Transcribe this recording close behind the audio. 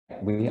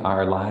We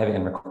are live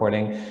and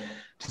recording.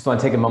 Just want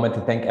to take a moment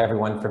to thank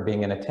everyone for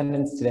being in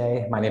attendance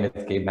today. My name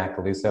is Gabe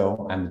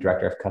Macaluso. I'm the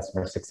Director of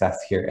Customer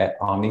Success here at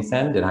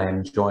Omnisend, and I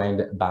am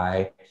joined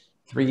by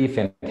three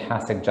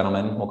fantastic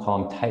gentlemen. We'll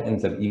call them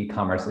titans of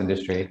e-commerce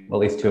industry,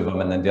 well, at least two of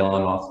them, and then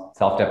Dylan will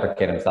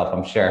self-deprecate himself,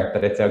 I'm sure,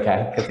 but it's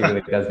okay because he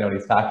really does know what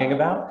he's talking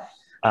about.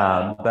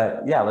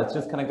 But yeah, let's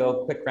just kind of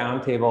go quick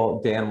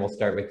roundtable. Dan, we'll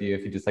start with you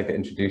if you'd just like to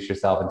introduce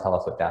yourself and tell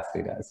us what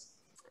Daasity does.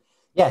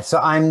 Yeah, so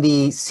I'm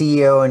the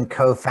CEO and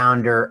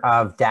co-founder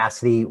of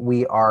Daasity.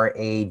 We are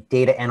a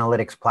data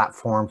analytics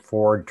platform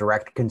for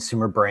direct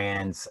consumer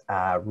brands,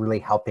 really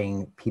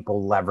helping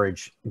people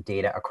leverage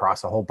data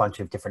across a whole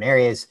bunch of different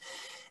areas.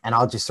 And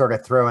I'll just sort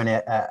of throw in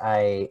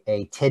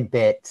a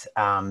tidbit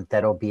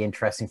that'll be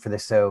interesting for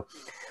this. So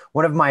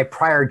one of my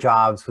prior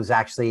jobs was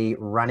actually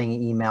running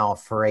email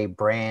for a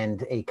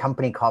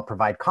company called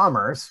Provide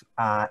Commerce.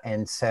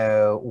 And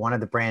so one of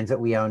the brands that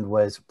we owned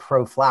was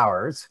Pro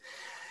Flowers.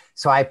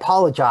 So I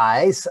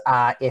apologize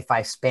if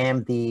I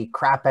spammed the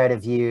crap out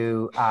of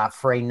you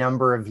for a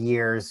number of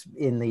years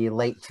in the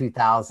late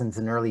 2000s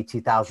and early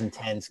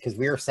 2010s, because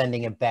we were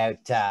sending about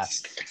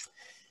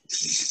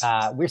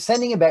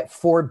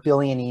 4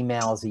 billion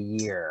emails a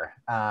year,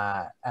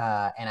 and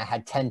I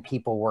had 10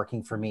 people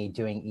working for me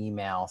doing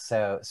email.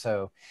 So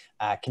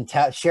can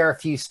share a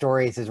few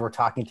stories as we're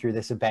talking through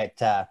this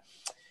about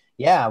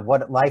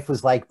what life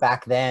was like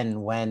back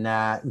then when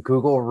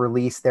Google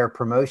released their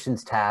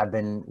promotions tab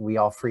and we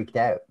all freaked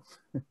out.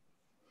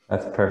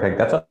 That's perfect.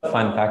 That's a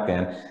fun fact,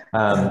 Dan.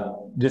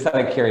 Just out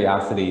of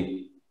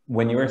curiosity,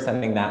 when you were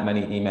sending that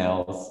many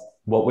emails,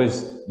 what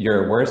was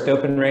your worst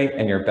open rate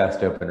and your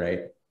best open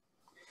rate?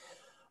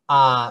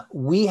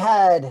 We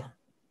had,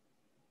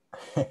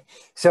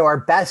 so our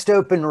best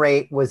open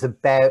rate was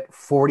about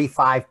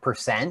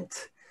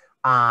 45%,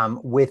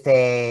 with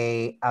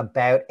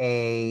about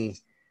a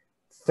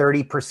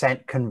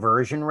 30%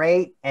 conversion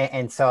rate.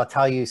 And so I'll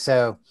tell you,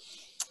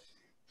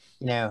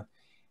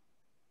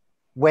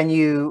 when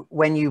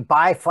you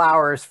buy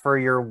flowers for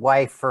your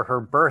wife for her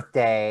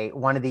birthday,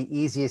 one of the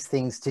easiest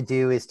things to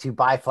do is to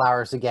buy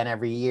flowers again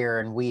every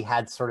year. And we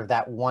had sort of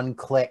that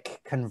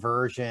one-click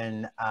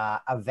conversion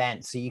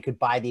event. So you could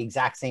buy the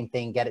exact same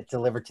thing, get it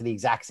delivered to the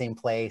exact same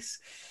place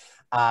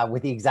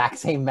with the exact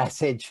same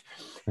message.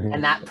 Mm-hmm.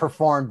 And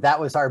that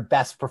was our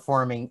best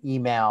performing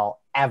email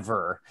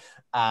ever.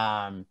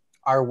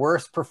 Our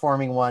worst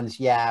performing ones,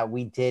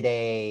 we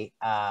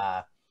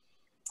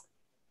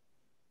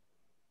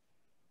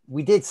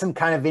did some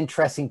kind of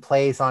interesting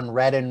plays on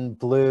red and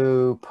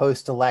blue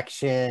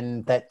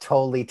post-election that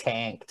totally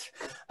tanked.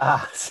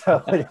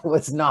 So it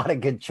was not a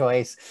good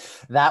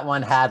choice. That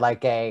one had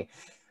it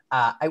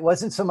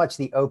wasn't so much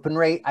the open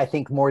rate, I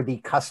think more the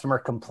customer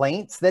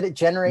complaints that it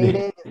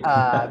generated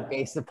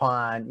based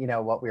upon,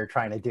 what we were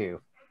trying to do.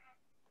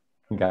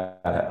 Got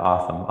it.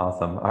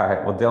 Awesome. All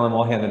right. Well, Dylan,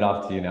 we'll hand it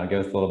off to you now.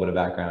 Give us a little bit of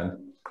background.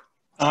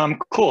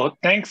 Cool.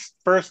 Thanks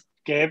first,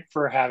 Gabe,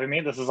 for having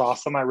me. This is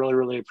awesome. I really,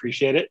 really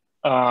appreciate it.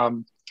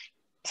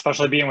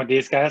 Especially being with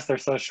these guys. They're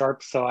so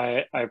sharp. So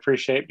I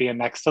appreciate being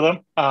next to them.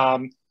 My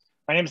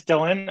name is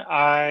Dylan.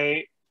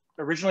 I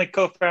originally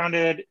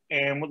co-founded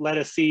and led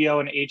a CEO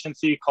and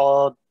agency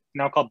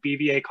now called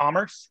BVA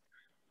Commerce.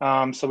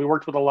 So we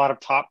worked with a lot of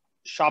top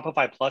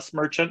Shopify Plus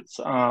merchants,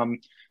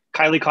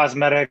 Kylie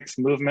Cosmetics,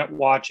 Movement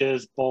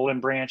Watches, Boll &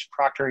 Branch,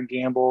 Procter &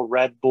 Gamble,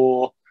 Red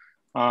Bull,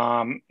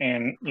 and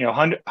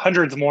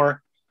hundreds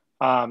more,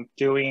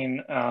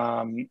 doing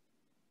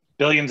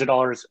billions of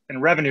dollars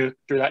in revenue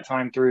through that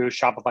time through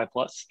Shopify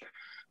Plus.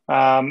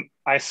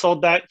 I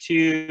sold that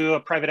to a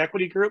private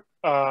equity group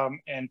in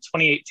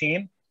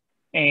 2018.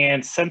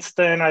 And since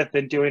then, I've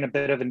been doing a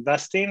bit of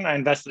investing. I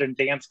invested in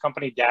Dan's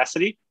company,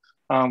 Daasity,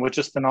 which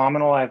is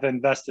phenomenal. I've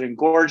invested in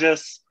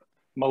Gorgeous,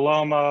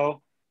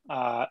 Malomo,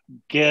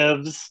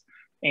 Gives,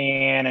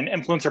 and an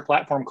influencer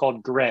platform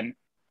called Grin.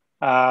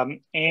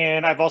 And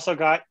I've also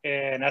got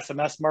an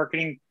SMS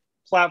marketing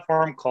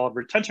platform called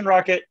Retention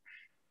Rocket,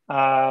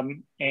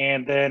 and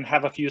then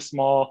have a few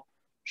small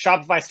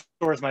Shopify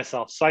stores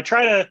myself. So I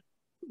try to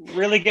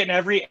really get in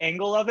every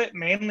angle of it,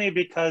 mainly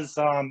because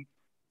I'm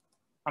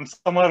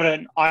somewhat of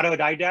an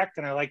autodidact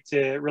and I like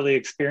to really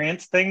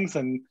experience things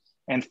and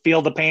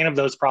feel the pain of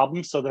those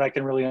problems so that I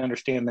can really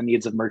understand the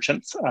needs of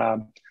merchants.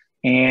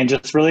 And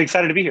just really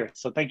excited to be here.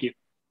 So thank you.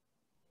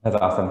 That's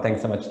awesome.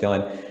 Thanks so much,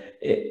 Dylan.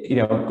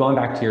 Going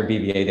back to your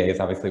BVA days,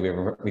 obviously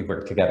we've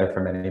worked together for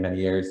many, many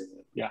years.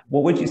 Yeah.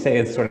 What would you say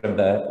is sort of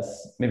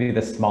maybe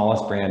the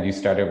smallest brand you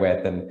started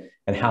with,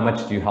 and how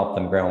much do you help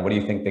them grow? And what do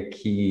you think the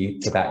key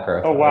to that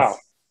growth was? Wow.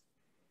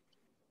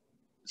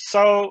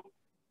 So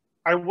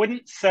I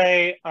wouldn't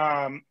say,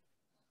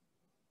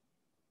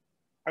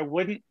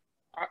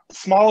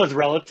 small is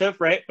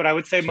relative, right? But I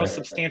would say most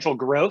substantial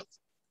growth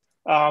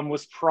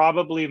was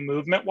probably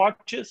Movement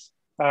Watches.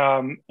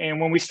 And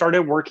when we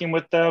started working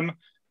with them,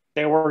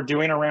 they were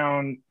doing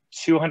around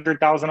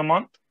 200,000 a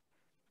month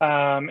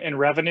in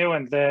revenue,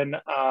 and then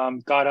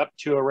got up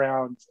to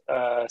around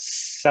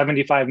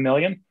 75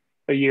 million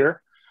a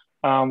year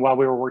while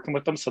we were working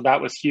with them. So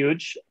that was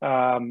huge.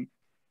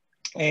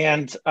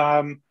 And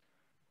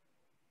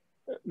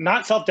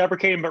not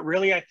self-deprecating, but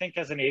really, I think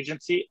as an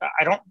agency,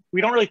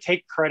 we don't really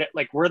take credit.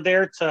 Like, we're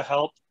there to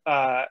help.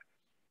 I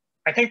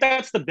think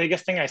that's the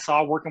biggest thing I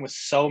saw working with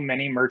so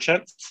many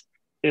merchants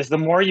is the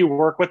more you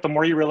work with, the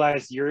more you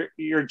realize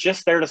you're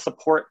just there to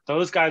support.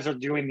 Those guys are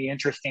doing the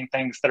interesting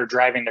things that are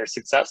driving their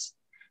success.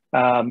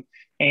 And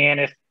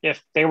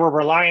if they were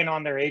relying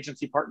on their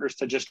agency partners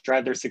to just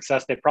drive their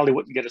success, they probably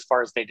wouldn't get as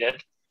far as they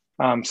did.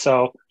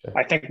 So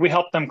I think we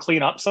helped them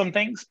clean up some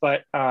things,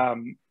 but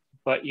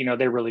you know,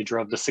 they really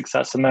drove the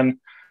success. And then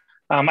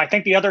I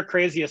think the other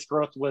craziest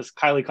growth was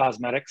Kylie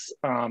Cosmetics.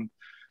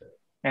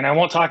 And I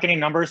won't talk any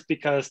numbers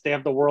because they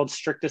have the world's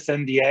strictest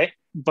NDA,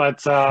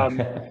 but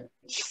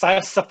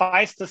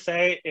suffice to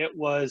say, it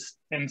was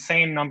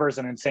insane numbers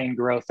and insane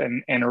growth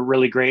and a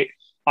really great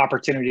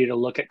opportunity to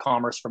look at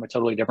commerce from a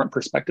totally different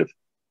perspective.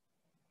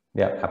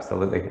 Yeah,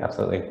 absolutely.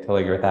 Absolutely.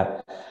 Totally agree with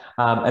that.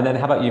 And then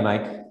how about you,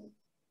 Mike?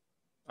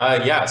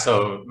 Yeah,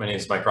 so my name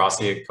is Mike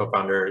Rossi,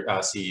 co-founder,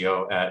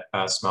 CEO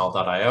at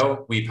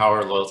Smile.io. We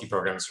power loyalty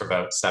programs for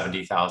about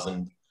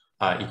 70,000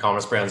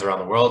 e-commerce brands around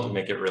the world. We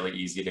make it really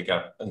easy to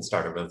get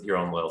started with your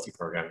own loyalty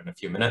program in a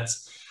few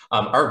minutes.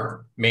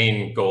 Our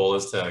main goal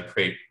is to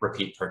create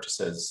repeat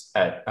purchases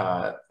at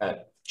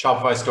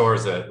Shopify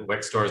stores, at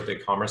Wix stores,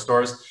 big commerce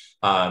stores,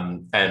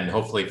 and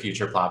hopefully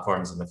future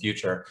platforms in the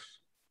future.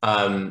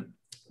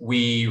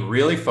 We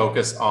really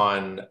focus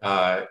on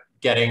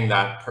getting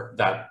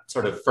that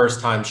sort of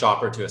first-time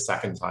shopper to a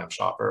second-time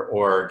shopper,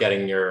 or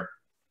getting your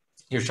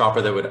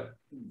shopper that would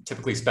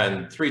typically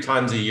spend 3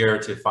 times a year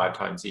to 5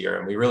 times a year.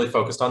 And we really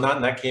focused on that.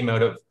 And that came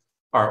out of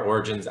our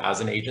origins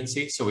as an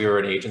agency. So we were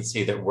an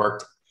agency that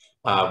worked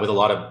with a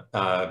lot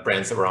of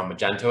brands that were on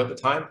Magento at the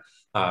time.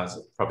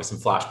 So probably some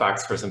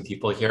flashbacks for some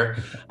people here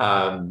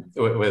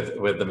with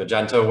the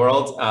Magento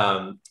world.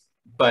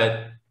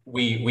 But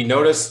we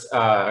noticed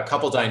a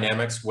couple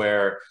dynamics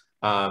where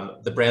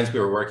the brands we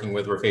were working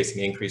with were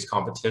facing increased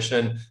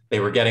competition. They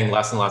were getting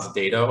less and less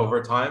data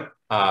over time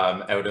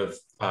out of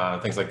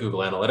things like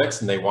Google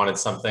Analytics, and they wanted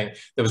something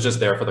that was just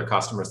there for their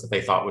customers that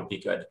they thought would be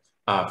good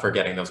for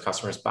getting those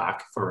customers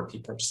back for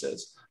repeat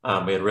purchases.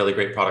 We had really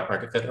great product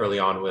market fit early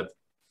on with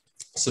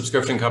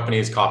subscription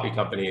companies, coffee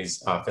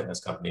companies,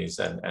 fitness companies,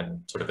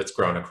 and sort of it's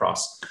grown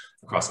across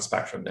the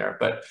spectrum there.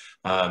 But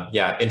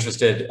yeah,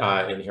 interested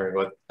in hearing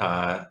what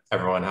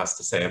everyone has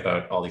to say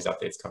about all these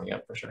updates coming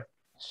up for sure.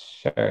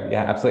 Sure.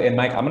 Yeah, absolutely. And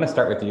Mike, I'm going to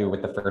start with you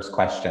with the first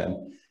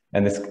question.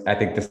 And I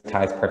think this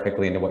ties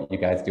perfectly into what you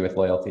guys do with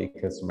loyalty,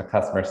 because from a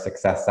customer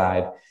success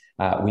side,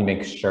 we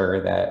make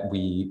sure that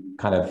we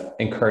kind of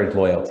encourage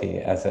loyalty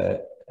as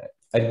a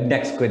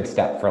next good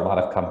step for a lot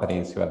of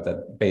companies who have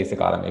the basic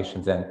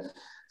automations in.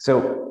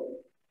 So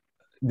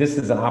this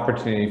is an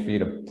opportunity for you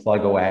to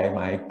plug away,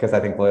 Mike, because I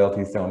think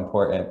loyalty is so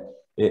important.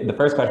 The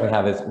first question we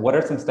have is, what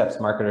are some steps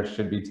marketers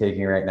should be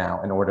taking right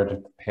now in order to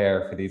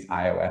prepare for these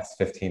iOS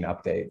 15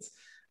 updates?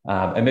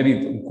 And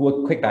maybe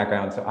quick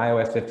background. So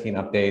iOS 15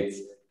 updates,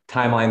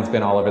 timeline's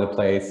been all over the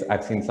place.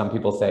 I've seen some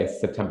people say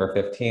September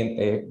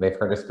 15th. They've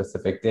heard a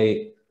specific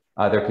date.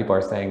 Other people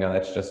are saying, no,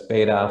 that's just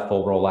beta.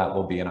 Full rollout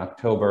will be in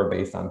October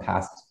based on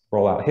past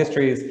rollout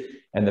histories.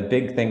 And the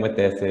big thing with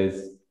this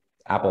is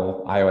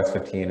Apple iOS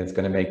 15 is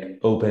going to make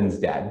opens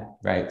dead,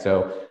 right?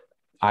 So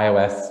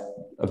iOS,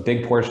 a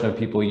big portion of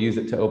people use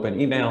it to open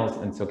emails.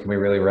 And so can we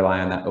really rely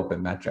on that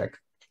open metric?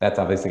 That's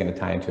obviously going to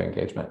tie into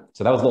engagement.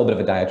 So that was a little bit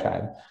of a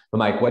diatribe. But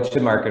Mike, what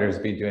should marketers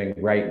be doing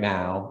right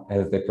now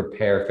as they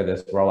prepare for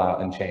this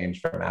rollout and change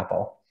from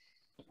Apple?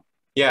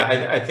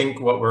 Yeah, I think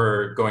what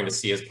we're going to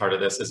see as part of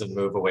this is a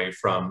move away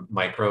from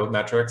micro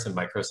metrics and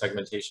micro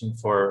segmentation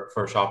for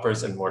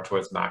shoppers and more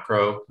towards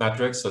macro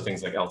metrics. So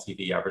things like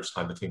LTV, average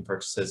time between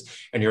purchases,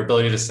 and your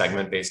ability to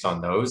segment based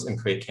on those and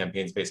create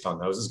campaigns based on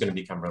those is going to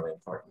become really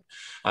important.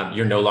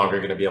 You're no longer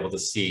going to be able to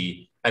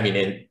see,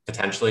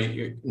 potentially,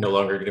 you're no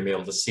longer going to be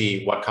able to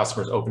see what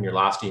customers open your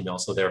last email.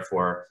 So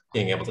therefore,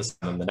 being able to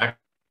send them the next.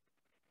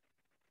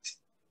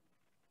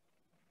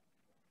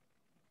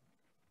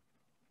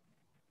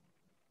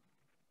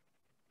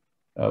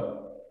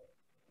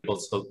 Able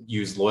to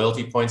use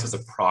loyalty points as a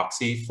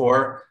proxy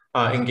for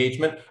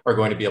engagement are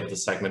going to be able to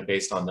segment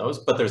based on those,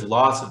 but there's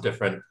lots of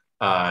different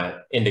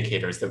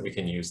indicators that we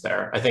can use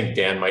there. I think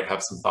Dan might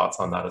have some thoughts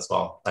on that as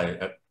well.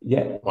 I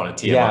want to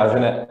tee him up. I was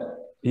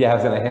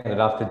gonna hand it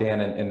off to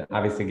Dan and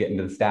obviously get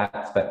into the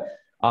stats, but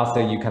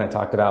also you kind of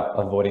talked about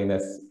avoiding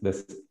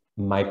this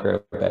micro,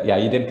 but yeah,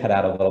 you did cut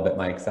out a little bit,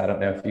 Mike, so I don't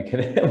know if you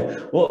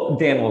can, well,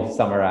 Dan will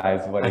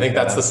summarize what I think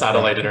that's the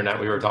satellite internet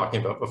we were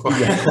talking about before.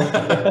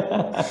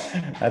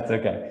 That's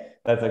okay.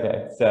 That's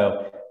okay.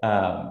 So,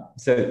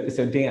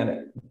 so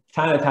Dan,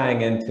 kind of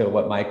tying into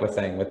what Mike was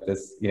saying with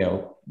this,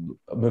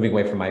 moving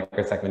away from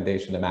micro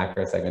segmentation to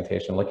macro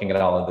segmentation, looking at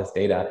all of this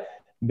data,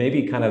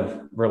 maybe kind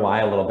of rely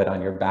a little bit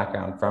on your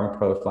background from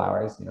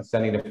ProFlowers,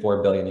 sending to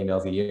 4 billion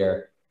emails a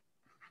year.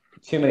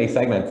 Too many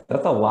segments,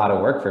 that's a lot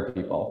of work for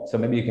people. So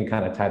maybe you can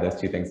kind of tie those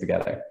two things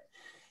together.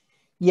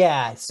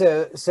 Yeah,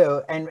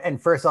 and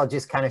first I'll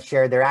just kind of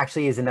share, there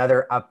actually is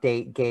another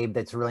update, Gabe,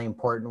 that's really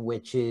important,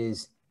 which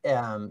is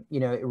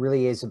it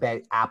really is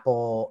about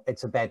Apple.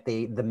 It's about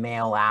the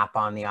Mail app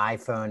on the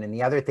iPhone. And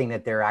the other thing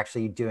that they're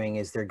actually doing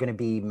is they're going to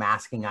be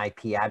masking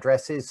IP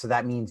addresses. So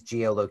that means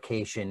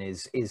geolocation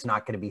is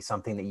not going to be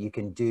something that you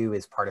can do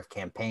as part of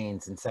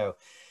campaigns. And so,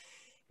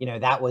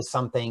 that was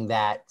something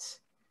that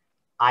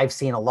I've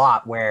seen a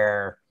lot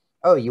where,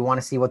 oh, you want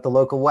to see what the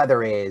local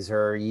weather is,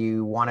 or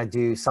you want to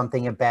do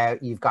something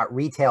about, you've got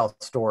retail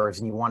stores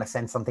and you want to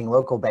send something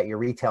local about your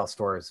retail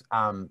stores.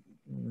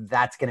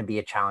 That's going to be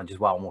a challenge as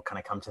well. And we'll kind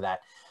of come to that.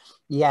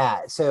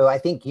 Yeah. So I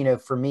think,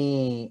 for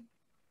me,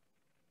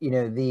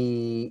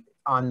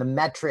 on the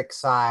metric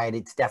side,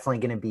 it's definitely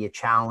going to be a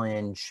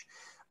challenge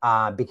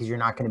because you're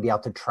not going to be able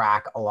to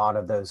track a lot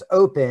of those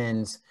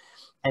opens.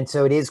 And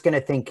so it's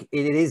going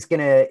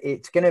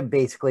to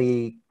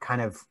basically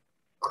kind of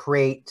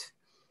create,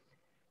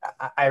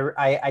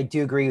 I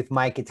do agree with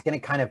Mike. It's going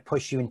to kind of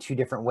push you in two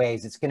different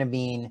ways. It's going to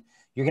mean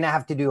you're going to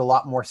have to do a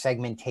lot more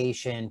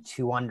segmentation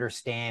to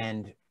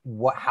understand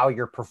how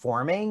you're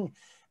performing,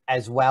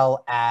 as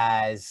well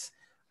as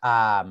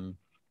kind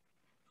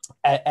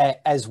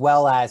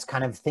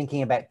of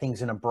thinking about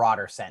things in a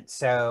broader sense.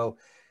 So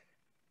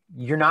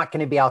you're not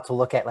going to be able to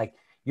look at like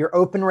your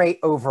open rate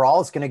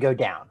overall is going to go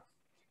down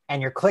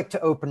and your click to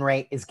open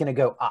rate is going to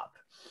go up.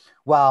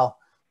 Well,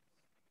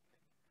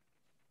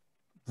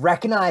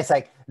 recognize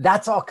like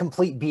that's all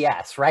complete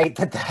BS, right?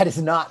 That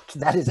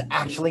is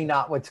actually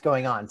not what's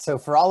going on. So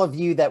for all of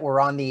you that were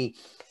on the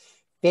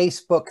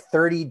Facebook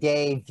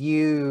 30-day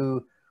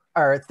view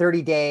or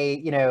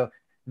 30-day,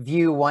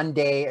 view 1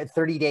 day,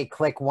 30-day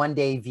click 1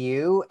 day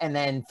view, and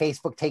then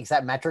Facebook takes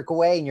that metric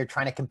away and you're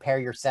trying to compare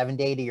your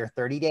 7-day to your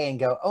 30-day and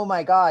go, oh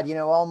my God,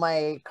 all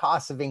my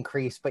costs have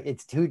increased, but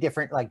it's two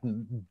different like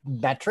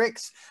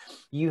metrics.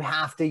 You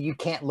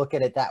can't look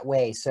at it that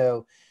way.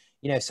 So,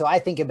 so I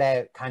think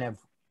about kind of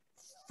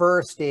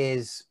first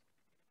is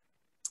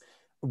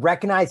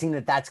recognizing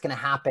that that's going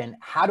to happen.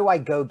 How do I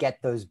go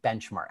get those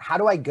benchmarks? How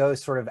do I go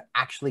sort of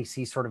actually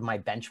see sort of my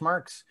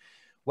benchmarks?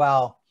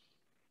 Well,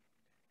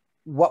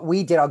 what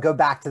we did, I'll go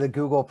back to the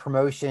Google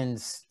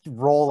promotions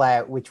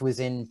rollout, which was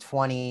in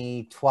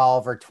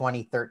 2012 or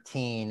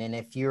 2013. And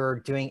if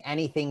you're doing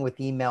anything with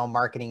email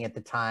marketing at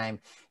the time,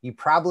 you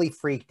probably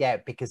freaked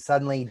out because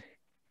suddenly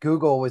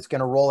Google was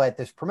going to roll out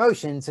this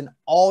promotions and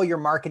all your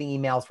marketing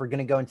emails were going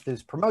to go into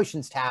this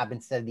promotions tab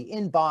instead of the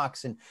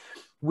inbox. And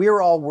we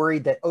were all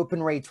worried that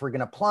open rates were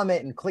going to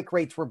plummet and click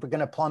rates were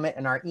going to plummet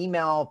and our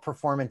email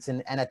performance.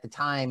 And at the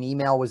time,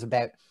 email was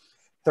about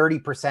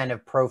 30%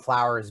 of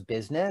ProFlower's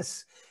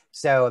business.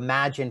 So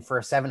imagine for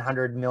a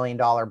 $700 million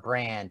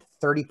brand,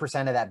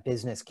 30% of that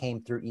business came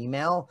through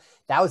email.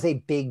 That was a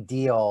big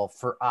deal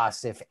for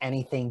us if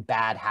anything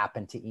bad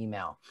happened to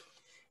email.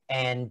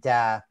 And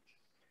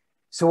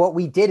so what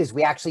we did is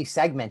we actually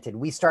segmented.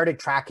 We started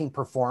tracking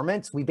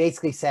performance. We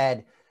basically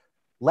said,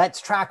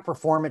 let's track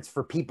performance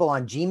for people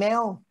on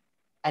Gmail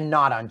and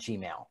not on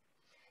Gmail,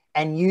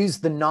 and use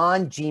the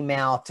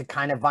non-Gmail to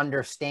kind of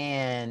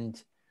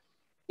understand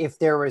if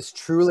there was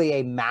truly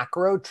a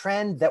macro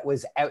trend that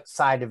was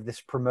outside of this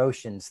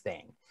promotions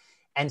thing.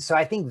 And so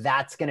I think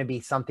that's going to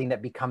be something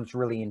that becomes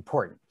really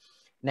important.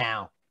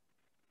 Now,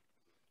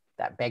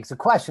 that begs a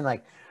question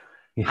like,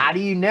 how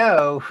do you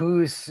know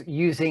who's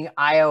using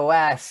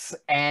iOS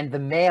and the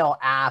Mail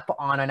app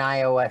on an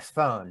iOS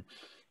phone?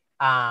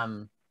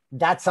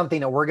 That's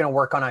something that we're going to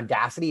work on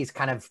Daasity, is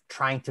kind of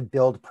trying to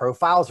build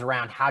profiles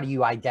around how do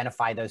you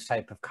identify those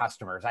type of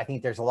customers. I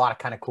think there's a lot of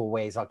kind of cool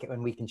ways,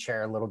 and we can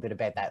share a little bit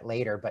about that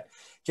later, but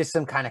just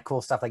some kind of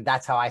cool stuff. Like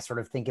that's how I sort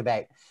of think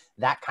about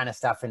that kind of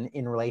stuff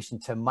in relation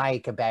to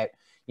Mike about,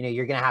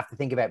 you're going to have to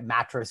think about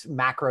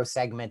macro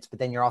segments, but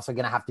then you're also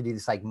going to have to do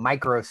this like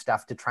micro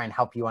stuff to try and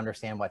help you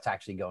understand what's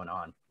actually going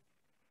on.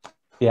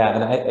 Yeah,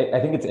 and I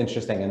think it's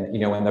interesting.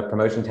 And, when the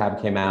promotion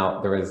tab came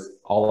out, there was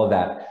all of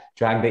that,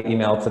 drag the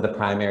email to the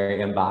primary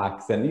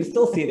inbox. And you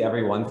still see it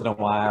every once in a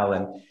while.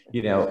 And,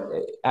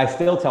 I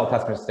still tell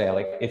customers today,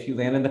 like, if you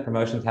land in the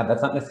promotion tab,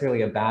 that's not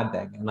necessarily a bad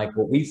thing. And like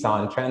what we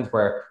saw in trends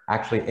were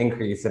actually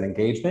increase in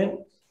engagement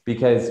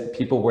because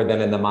people were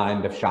then in the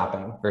mind of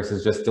shopping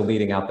versus just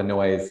deleting out the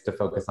noise to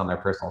focus on their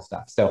personal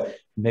stuff. So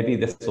maybe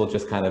this will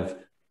just kind of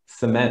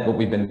cement what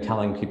we've been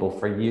telling people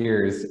for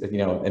years, and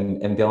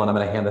Dylan, I'm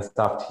going to hand this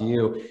off to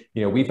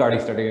you. We've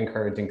already started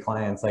encouraging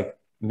clients, like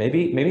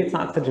maybe it's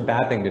not such a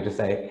bad thing to just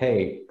say,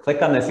 hey,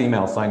 click on this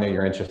email so I know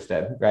you're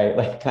interested, right?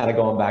 Like kind of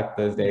going back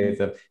to those days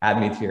of add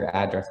me to your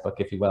address book,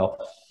 if you will.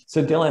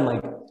 So Dylan,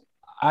 like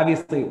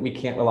obviously we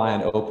can't rely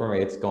on open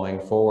rates going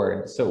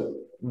forward. So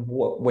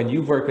when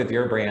you've worked with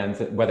your brands,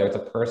 whether it's a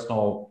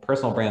personal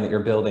brand that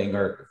you're building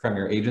or from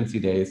your agency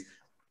days,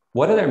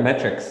 what other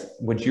metrics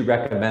would you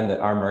recommend that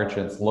our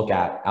merchants look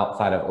at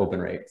outside of open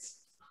rates?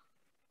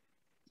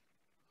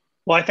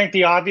 Well, I think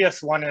the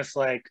obvious one is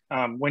like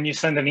when you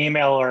send an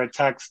email or a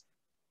text,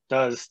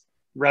 does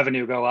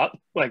revenue go up?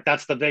 Like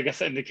that's the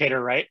biggest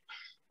indicator, right?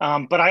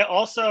 But I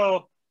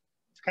also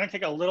kind of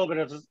take a little bit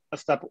of a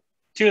step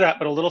to that,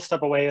 but a little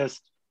step away is,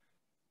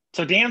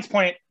 so Dan's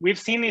point, we've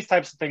seen these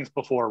types of things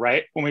before,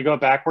 right? When we go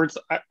backwards,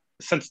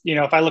 since,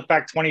 if I look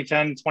back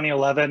 2010,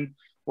 2011,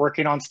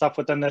 working on stuff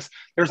within this.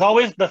 There's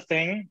always the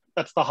thing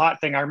that's the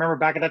hot thing. I remember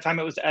back at that time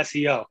it was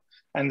SEO.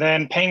 And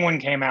then Penguin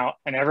came out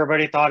and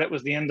everybody thought it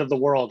was the end of the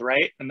world,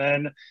 right? And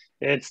then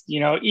it's, you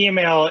know,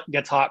 email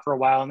gets hot for a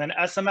while and then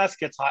SMS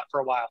gets hot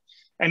for a while.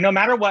 And no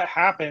matter what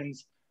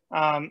happens,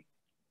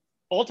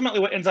 ultimately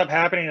what ends up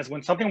happening is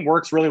when something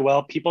works really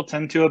well, people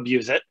tend to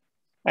abuse it.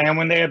 And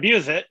when they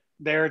abuse it,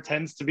 there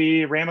tends to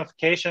be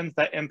ramifications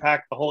that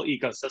impact the whole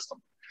ecosystem.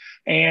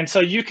 And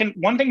so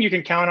one thing you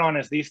can count on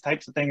is these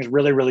types of things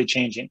really, really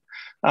changing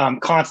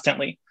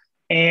constantly.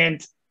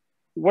 And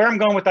where I'm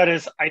going with that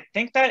is I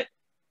think that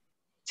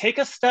take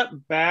a step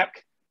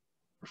back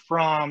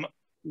from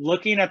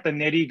looking at the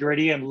nitty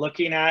gritty and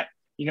looking at,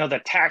 you know, the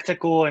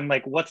tactical and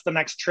like, what's the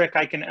next trick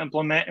I can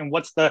implement and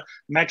what's the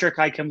metric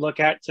I can look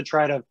at to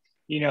try to,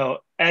 you know,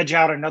 edge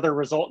out another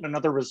result and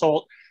another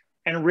result,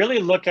 and really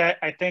look at,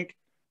 I think,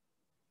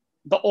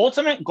 the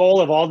ultimate goal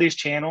of all these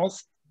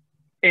channels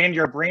and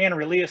your brand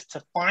really is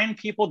to find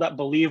people that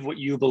believe what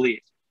you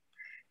believe.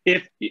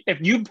 If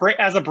you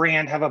as a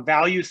brand have a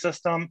value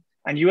system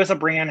and you as a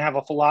brand have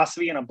a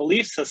philosophy and a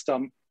belief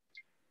system,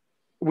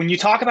 when you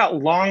talk about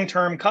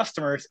long-term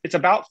customers, it's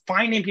about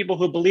finding people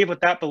who believe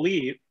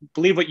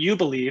what you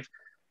believe,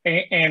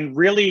 and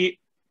really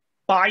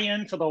buy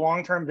into the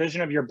long-term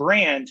vision of your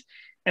brand.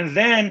 And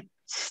then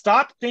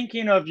stop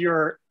thinking of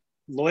your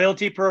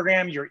loyalty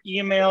program, your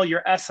email,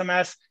 your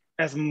SMS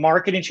as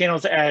marketing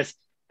channels, as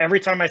every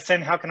time I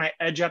send, how can I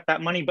edge up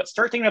that money? But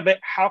start thinking of it,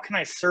 how can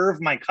I serve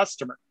my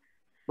customer,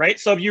 right?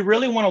 So if you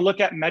really want to look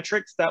at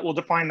metrics that will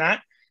define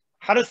that,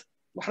 how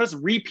does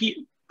repeat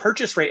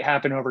purchase rate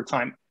happen over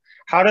time?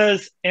 How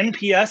does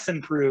NPS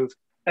improve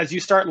as you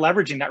start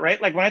leveraging that, right?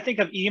 Like when I think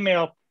of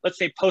email, let's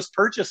say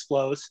post-purchase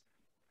flows,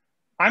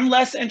 I'm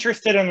less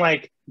interested in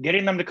like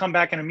getting them to come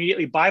back and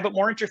immediately buy, but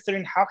more interested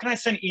in how can I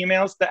send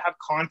emails that have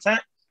content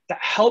that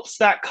helps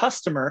that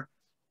customer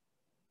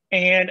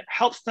and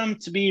helps them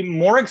to be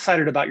more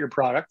excited about your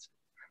product,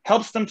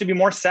 helps them to be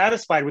more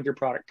satisfied with your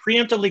product,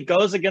 preemptively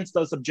goes against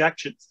those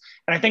objections.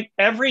 And I think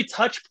every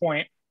touch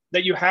point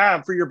that you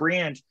have for your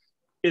brand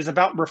is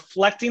about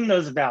reflecting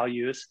those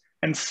values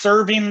and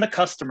serving the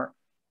customer.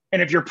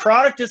 And if your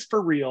product is for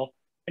real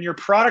and your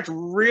product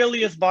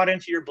really is bought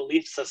into your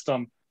belief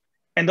system,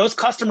 and those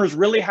customers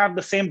really have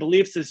the same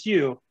beliefs as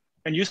you,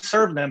 and you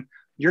serve them,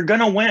 you're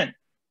gonna win,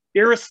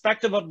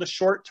 irrespective of the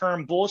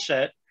short-term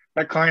bullshit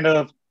that kind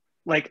of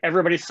like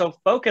everybody's so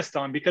focused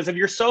on. Because if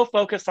you're so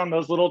focused on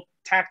those little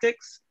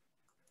tactics,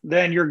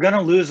 then you're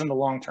gonna lose in the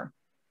long term,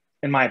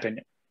 in my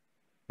opinion.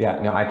 Yeah,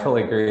 no, I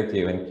totally agree with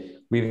you. And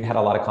we've had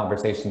a lot of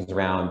conversations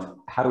around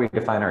how do we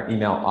define our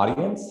email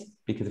audience?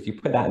 Because if you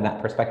put that in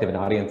that perspective, an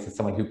audience is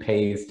someone who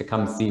pays to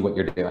come see what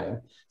you're doing.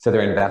 So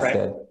they're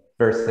invested. Right.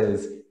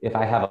 Versus if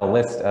I have a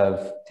list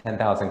of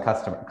 10,000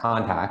 customer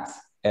contacts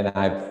and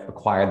I've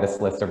acquired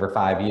this list over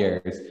 5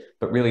 years,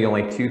 but really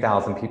only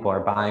 2,000 people are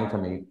buying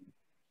from me.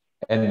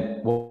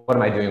 And what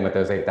am I doing with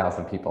those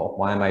 8,000 people?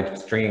 Why am I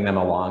stringing them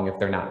along if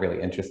they're not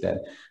really interested?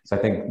 So I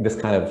think this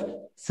kind of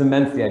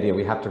cements the idea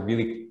we have to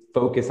really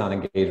focus on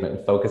engagement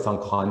and focus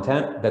on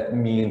content that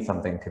means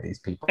something to these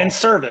people. And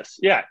service,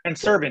 yeah, and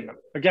serving them.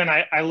 Again,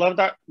 I love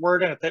that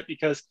word in it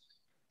because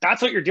that's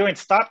what you're doing.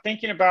 Stop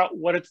thinking about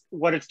what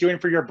it's doing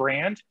for your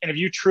brand. And if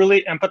you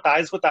truly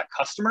empathize with that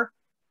customer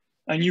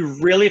and you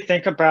really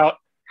think about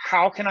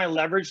how can I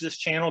leverage this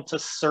channel to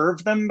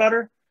serve them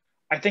better,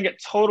 I think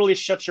it totally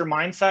shifts your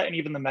mindset and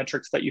even the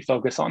metrics that you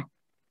focus on.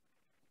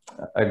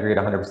 Agreed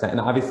 100%.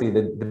 And obviously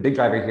the big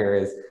driver here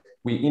is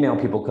we email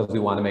people because we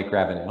want to make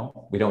revenue.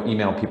 We don't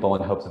email people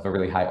in hopes of a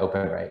really high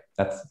open rate.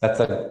 That's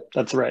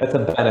right. That's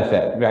a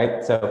benefit,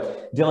 right?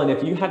 So Dylan,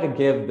 if you had to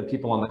give the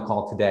people on the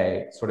call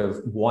today sort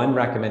of one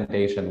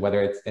recommendation,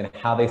 whether it's in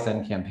how they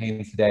send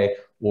campaigns today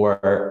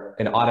or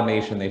an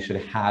automation they should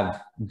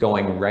have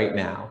going right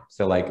now.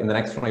 So like in the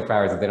next 24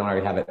 hours, if they don't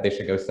already have it, they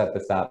should go set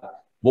this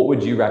up. What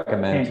would you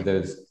recommend to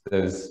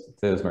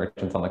those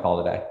merchants on the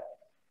call today?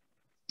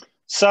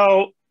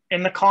 So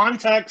in the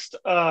context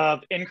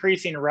of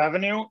increasing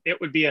revenue,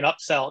 it would be an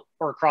upsell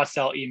or a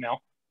cross-sell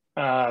email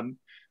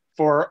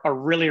for a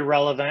really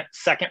relevant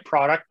second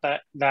product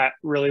that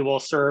really will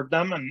serve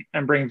them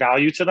and bring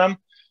value to them.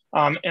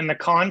 In the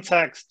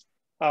context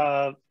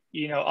of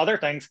other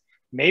things,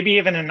 maybe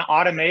even an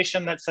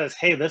automation that says,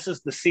 "Hey, this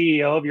is the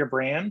CEO of your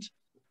brand,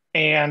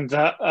 and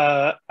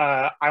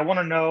I want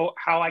to know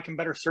how I can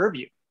better serve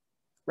you."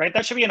 Right?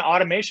 That should be an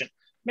automation.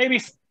 Maybe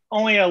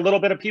only a little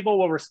bit of people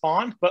will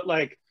respond, but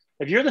like,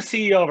 if you're the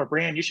CEO of a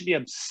brand, you should be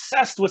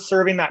obsessed with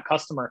serving that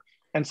customer.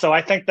 And so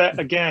I think that,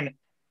 again,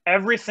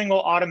 every single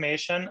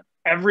automation,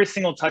 every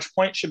single touch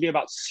point should be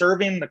about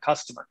serving the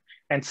customer.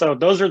 And so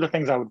those are the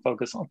things I would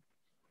focus on.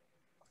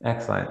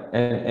 Excellent.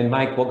 And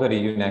Mike, we'll go to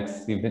you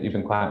next. You've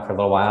been quiet for a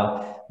little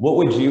while. What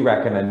would you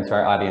recommend to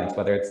our audience,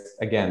 whether it's,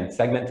 again,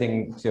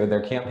 segmenting to their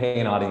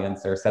campaign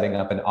audience or setting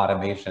up an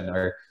automation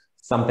or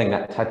something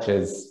that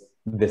touches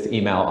this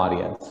email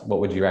audience? What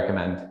would you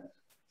recommend?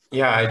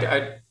 Yeah,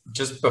 I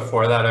just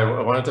before that,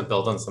 I wanted to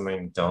build on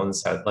something Dylan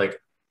said.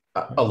 Like,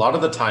 a lot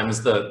of the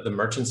times the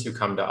merchants who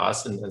come to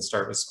us and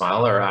start with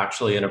Smile are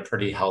actually in a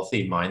pretty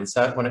healthy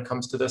mindset when it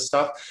comes to this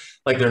stuff.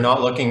 Like, they're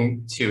not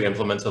looking to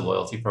implement a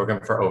loyalty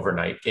program for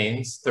overnight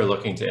gains. They're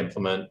looking to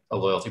implement a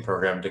loyalty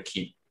program to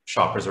keep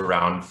shoppers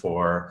around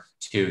for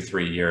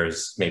 2-3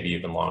 years, maybe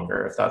even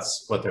longer, if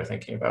that's what they're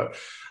thinking about.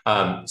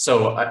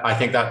 So I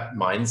think that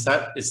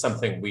mindset is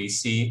something we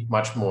see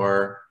much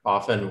more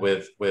often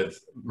with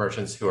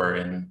merchants who are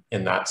in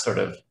that sort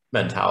of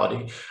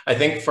mentality. I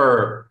think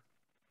for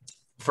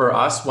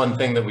us, one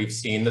thing that we've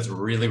seen that's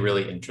really,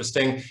 really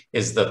interesting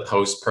is the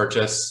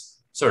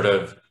post-purchase sort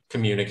of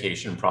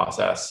communication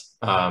process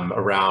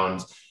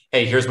around,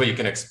 hey, here's what you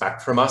can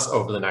expect from us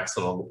over the next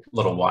little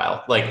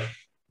while. Like,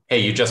 hey,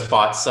 you just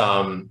bought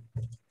some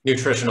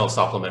nutritional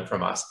supplement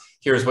from us.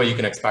 Here's what you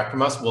can expect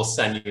from us. We'll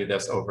send you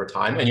this over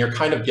time. And you're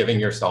kind of giving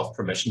yourself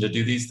permission to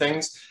do these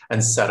things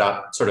and set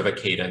up sort of a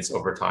cadence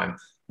over time.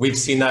 We've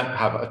seen that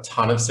have a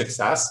ton of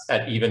success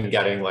at even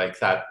getting like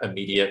that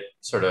immediate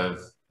sort of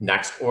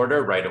next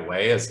order right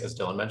away, as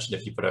Dylan mentioned,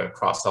 if you put a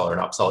cross-sell or an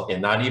upsell in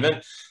that even,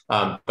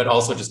 but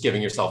also just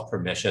giving yourself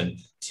permission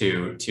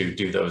to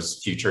do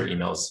those future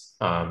emails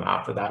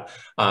after that.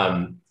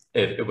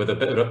 With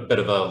a bit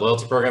of a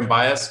loyalty program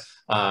bias,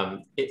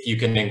 if you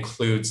can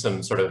include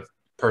some sort of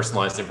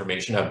personalized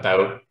information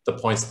about the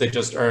points they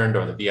just earned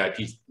or the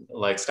VIP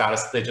like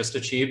status they just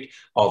achieved,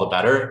 all the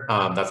better.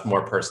 That's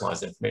more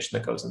personalized information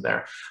that goes in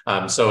there.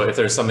 So if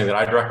there's something that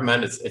I'd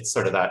recommend, it's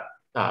sort of that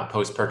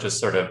post-purchase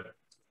sort of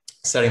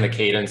setting the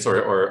cadence,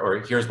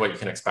 or here's what you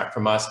can expect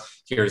from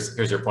us. Here's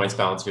your points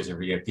balance. Here's your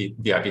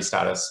VIP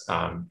status.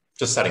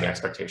 Just setting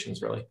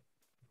expectations, really.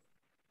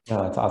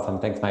 Oh, that's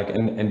awesome. Thanks, Mike.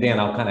 And Dan,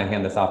 I'll kind of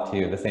hand this off to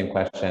you. The same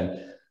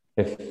question.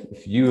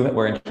 If you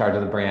were in charge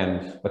of the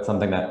brand, what's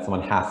something that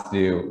someone has to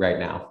do right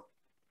now?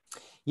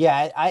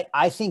 Yeah,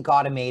 I think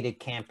automated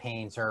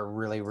campaigns are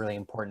really, really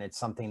important. It's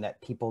something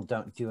that people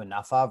don't do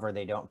enough of, or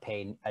they don't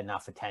pay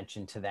enough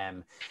attention to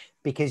them,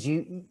 because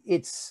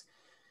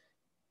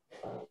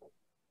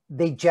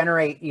they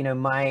generate,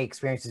 my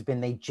experience has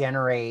been they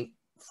generate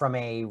from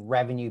a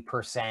revenue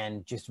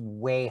 % just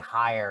way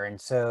higher. And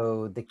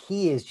so the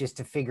key is just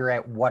to figure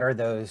out what are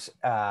those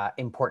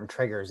important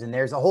triggers. And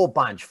there's a whole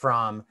bunch,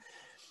 from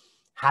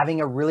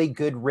having a really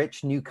good,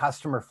 rich new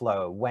customer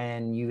flow.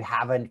 When you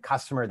have a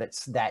customer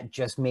that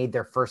just made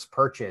their first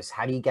purchase,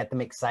 how do you get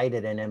them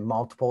excited and in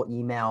multiple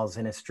emails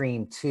in a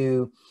stream,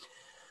 to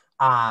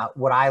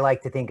what I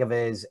like to think of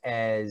as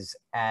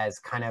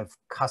kind of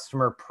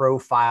customer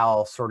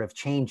profile sort of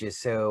changes.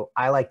 So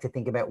I like to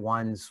think about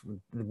ones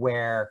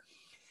where,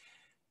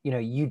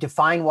 you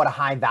define what a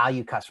high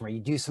value customer, you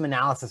do some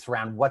analysis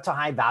around what's a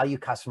high value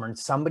customer, and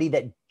somebody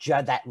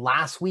that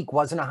last week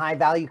wasn't a high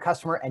value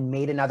customer and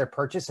made another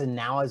purchase and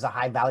now is a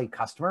high value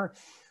customer,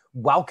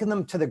 welcome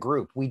them to the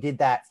group. We did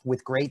that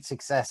with great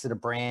success at a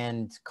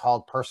brand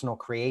called Personal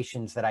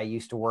Creations that I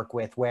used to work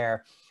with,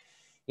 where,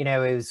 it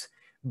was,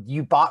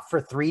 you bought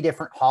for 3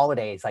 different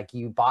holidays. Like,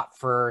 you bought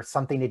for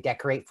something to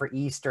decorate for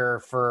Easter,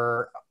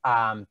 for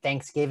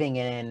Thanksgiving,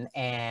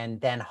 and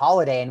then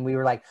holiday. And we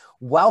were like,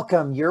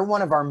 welcome, you're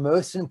one of our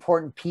most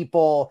important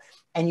people.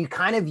 And you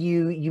kind of,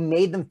 you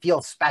made them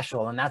feel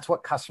special. And that's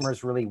what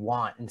customers really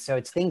want. And so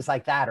it's things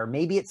like that. Or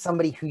maybe it's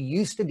somebody who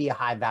used to be a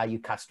high value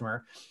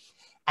customer,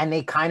 and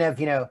they kind of,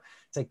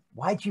 it's like,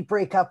 why'd you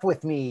break up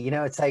with me?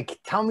 It's like,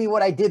 tell me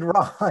what I did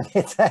wrong.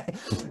 It's like,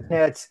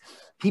 it's,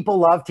 people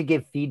love to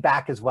give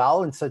feedback as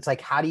well. And so it's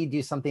like, how do you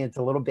do something that's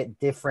a little bit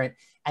different?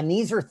 And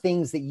these are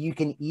things that you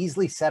can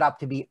easily set up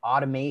to be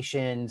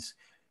automations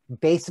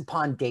based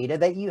upon data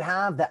that you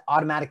have that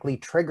automatically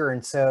trigger.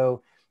 And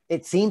so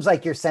it seems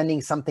like you're sending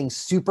something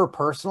super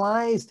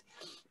personalized,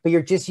 but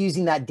you're just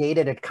using that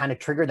data to kind of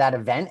trigger that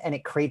event, and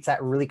it creates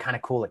that really kind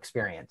of cool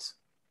experience.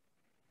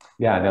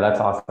 Yeah, no, that's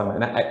awesome.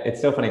 And it's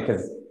so funny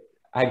because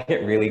I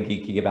get really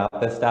geeky about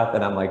this stuff,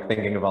 and I'm like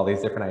thinking of all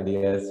these different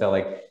ideas. So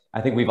like, I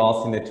think we've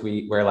all seen the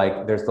tweet where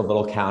like there's the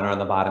little counter on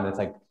the bottom. It's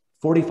like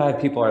 45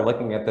 people are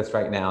looking at this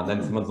right now. And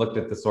then someone's looked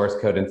at the source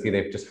code and see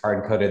they've just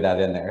hard coded that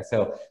in there.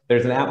 So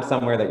there's an app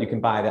somewhere that you can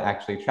buy to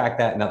actually track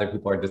that. And other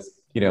people are just,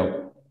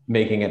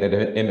 making it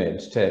an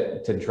image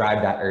to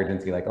drive that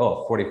urgency. Like,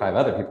 oh, 45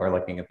 other people are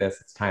looking at this.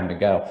 It's time to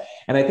go.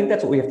 And I think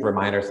that's what we have to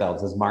remind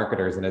ourselves as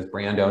marketers and as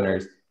brand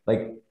owners.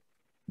 Like,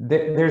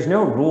 there's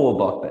no rule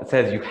book that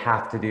says you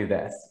have to do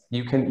this.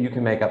 You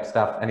can make up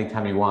stuff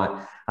anytime you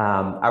want.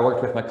 I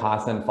worked with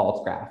Macaluso and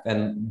Falsegraph,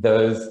 and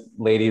those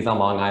ladies on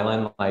Long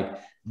Island, like,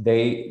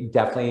 they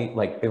definitely,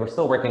 like, they were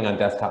still working on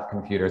desktop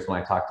computers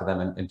when I talked to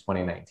them in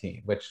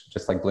 2019, which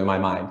just like blew my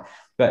mind.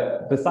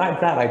 But besides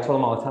that, I told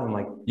them all the time, I'm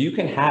like, you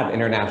can have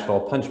International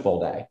Punch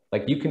Bowl Day.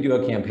 Like, you can do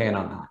a campaign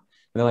on that.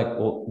 And they're like,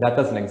 well, that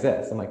doesn't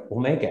exist. I'm like,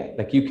 we'll make it.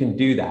 Like, you can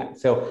do that.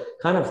 So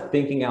kind of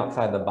thinking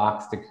outside the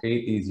box to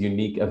create these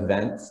unique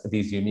events,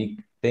 these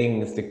unique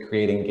things to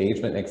create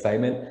engagement and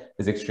excitement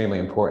is extremely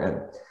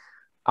important.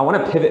 I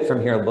want to pivot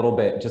from here a little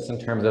bit, just in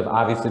terms of,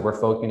 obviously we're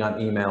focusing on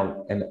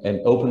email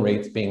and open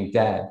rates being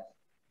dead.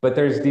 But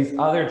there's these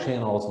other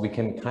channels we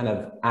can kind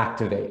of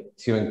activate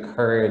to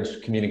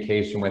encourage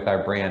communication with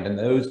our brand. And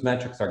those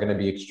metrics are going to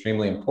be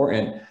extremely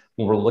important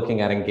when we're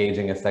looking at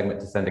engaging a segment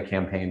to send a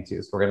campaign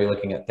to. So we're going to be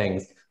looking at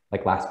things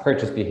like last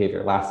purchase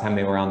behavior, last time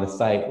they were on the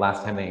site,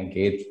 last time they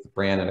engaged with the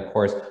brand. And of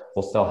course,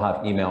 we'll still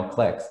have email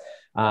clicks.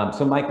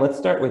 So Mike, let's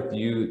start with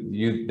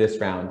you this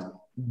round.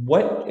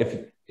 What,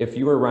 if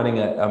you were running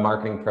a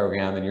marketing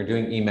program and you're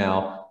doing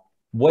email,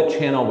 what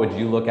channel would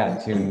you look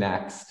at to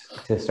next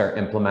to start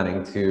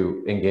implementing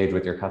to engage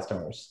with your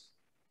customers?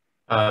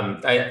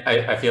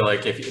 I feel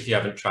like if you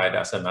haven't tried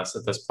SMS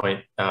at this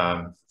point,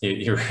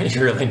 you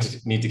really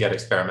need to get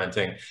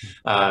experimenting.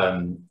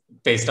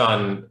 Based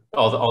on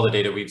all the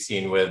data we've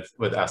seen with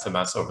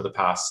SMS over the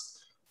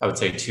past, I would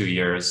say 2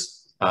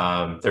 years,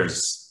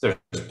 there's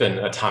been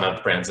a ton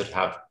of brands that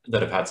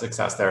have had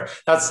success there.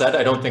 That said,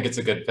 I don't think it's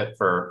a good fit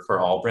for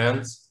all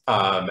brands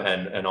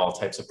and all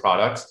types of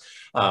products.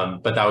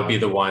 But that would be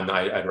the one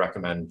I'd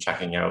recommend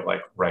checking out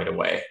like right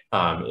away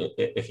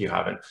if you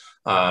haven't.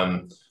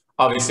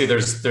 Obviously,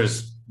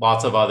 there's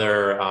lots of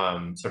other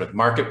sort of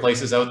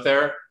marketplaces out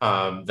there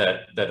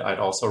that I'd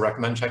also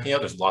recommend checking out.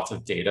 There's lots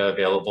of data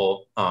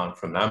available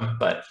from them,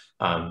 but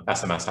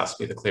SMS has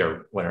to be the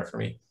clear winner for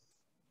me.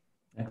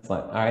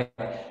 Excellent. All right.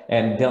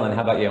 And Dylan,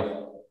 how about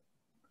you?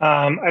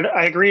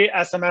 I agree.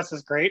 SMS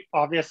is great.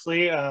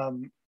 Obviously,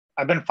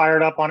 I've been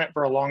fired up on it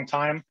for a long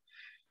time.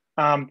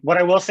 What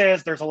I will say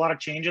is there's a lot of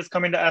changes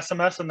coming to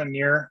SMS in the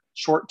near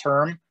short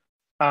term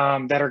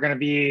that are going to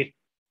be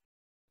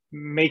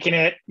making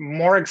it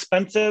more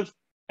expensive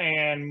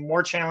and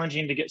more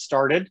challenging to get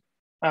started.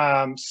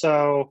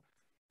 So,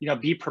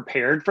 be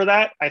prepared for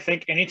that. I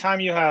think anytime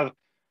you have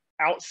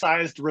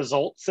outsized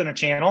results in a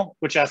channel,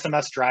 which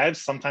SMS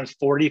drives, sometimes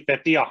 40,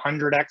 50,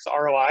 100x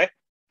ROI,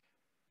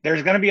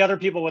 there's going to be other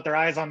people with their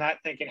eyes on that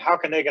thinking, how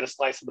can they get a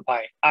slice of the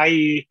pie?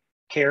 i.e.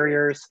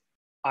 carriers,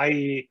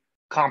 i.e.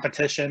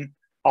 competition,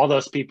 all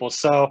those people.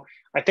 So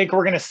I think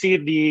we're going to see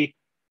the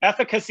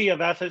efficacy of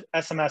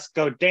SMS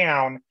go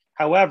down.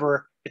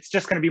 However, it's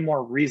just going to be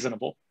more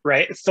reasonable,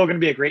 right? It's still going to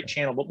be a great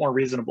channel, but more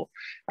reasonable.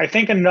 I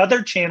think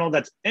another channel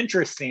that's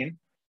interesting,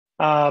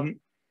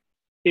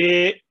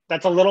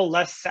 that's a little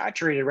less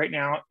saturated right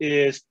now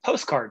is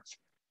postcards.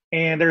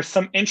 And there's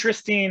some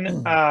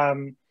interesting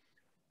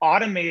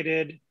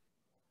automated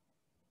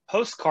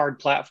postcard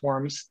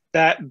platforms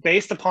that,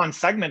 based upon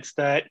segments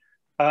that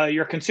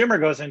your consumer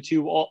goes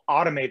into, will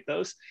automate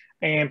those.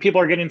 And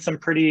people are getting some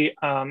pretty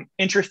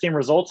interesting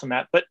results in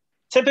that. But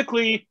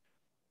typically,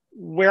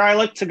 where I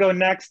like to go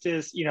next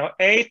is,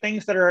 A,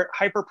 things that are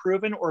hyper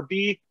proven, or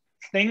B,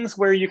 things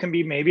where you can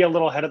be maybe a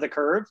little ahead of the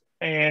curve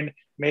and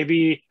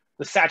maybe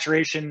the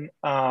saturation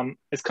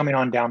is coming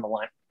on down the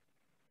line.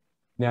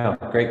 No,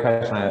 great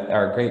question,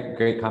 or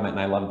great comment. And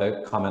I love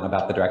the comment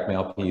about the direct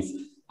mail piece.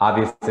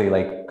 Obviously,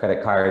 like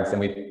credit cards, and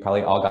we've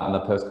probably all gotten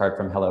the postcard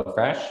from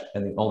HelloFresh,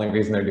 and the only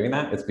reason they're doing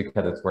that is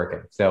because it's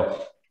working.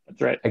 So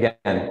that's right.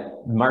 Again,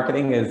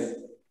 marketing is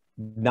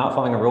not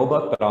following a rule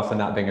book, but also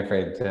not being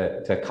afraid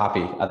to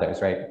copy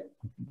others, right?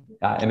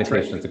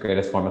 Imitation is the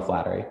greatest form of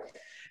flattery.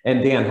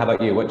 And Dan, how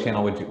about you? What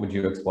channel would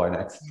you explore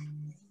next?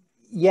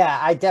 Yeah,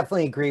 I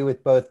definitely agree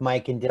with both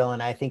Mike and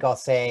Dylan. I think I'll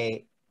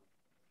say,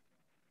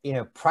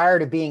 prior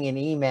to being in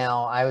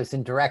email, I was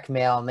in direct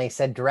mail, and they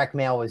said direct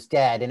mail was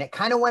dead, and it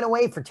kind of went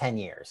away for 10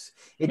 years.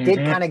 It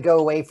did kind of go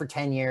away for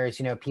 10 years.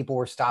 People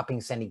were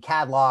stopping sending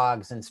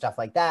catalogs and stuff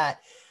like that.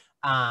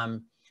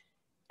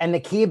 And the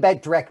key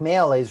about direct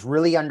mail is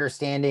really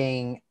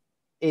understanding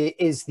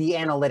is the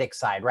analytics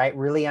side, right?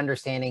 Really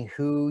understanding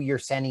who you're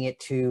sending it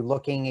to,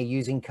 looking at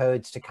using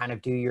codes to kind of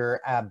do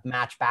your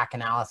match back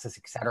analysis,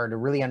 et cetera, to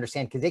really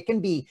understand, because it can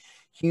be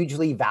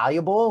hugely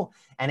valuable,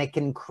 and it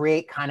can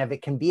create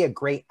it can be a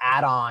great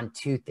add-on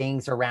to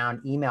things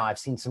around email. I've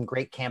seen some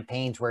great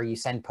campaigns where you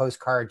send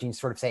postcards and you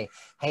sort of say,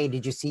 hey,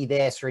 did you see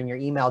this? Or in your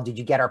email, did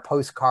you get our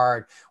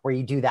postcard? Where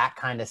you do that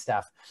kind of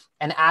stuff.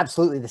 And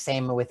absolutely the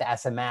same with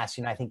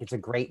SMS. I think it's a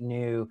great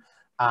new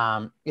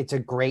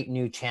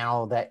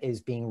channel that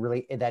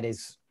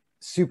is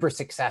super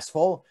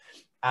successful.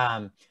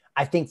 I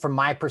think from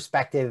my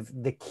perspective,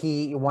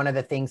 one of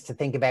the things to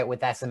think about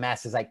with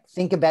SMS is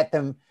think about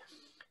them.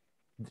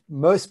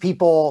 Most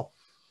people,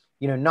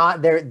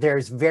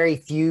 there's very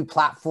few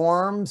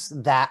platforms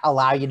that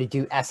allow you to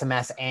do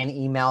SMS and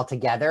email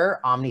together.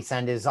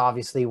 Omnisend is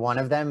obviously one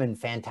of them and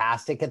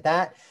fantastic at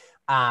that.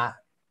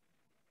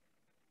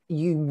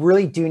 You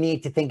really do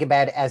need to think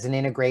about it as an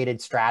integrated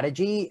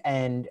strategy,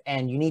 and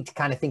you need to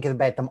kind of think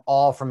about them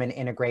all from an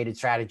integrated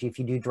strategy. If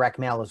you do direct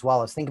mail as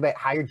well, as think about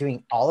how you're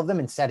doing all of them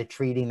instead of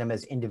treating them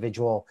as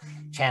individual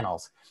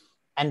channels.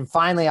 And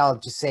finally, I'll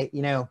just say,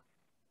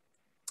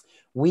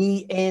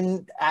 we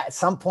at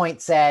some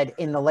point said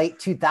in the late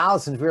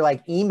 2000s, we were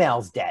like,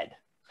 email's dead.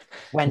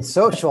 When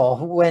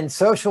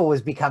social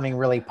was becoming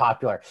really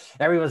popular,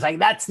 everyone was like,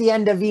 that's the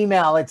end of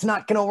email. It's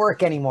not going to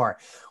work anymore.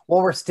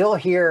 Well, we're still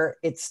here.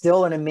 It's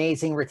still an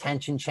amazing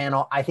retention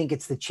channel. I think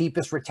it's the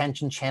cheapest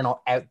retention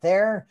channel out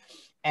there.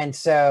 And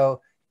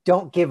so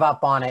don't give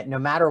up on it. No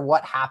matter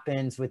what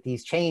happens with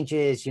these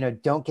changes, you know,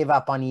 don't give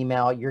up on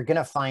email. You're going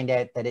to find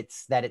out that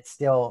it's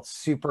still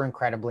super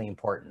incredibly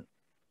important.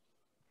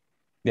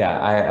 Yeah,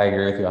 I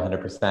agree with you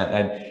 100%.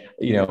 And,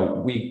 you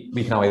know, we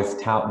can always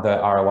tout the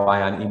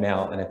ROI on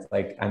email. And it's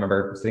like, I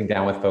remember sitting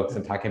down with folks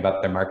and talking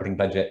about their marketing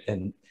budget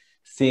and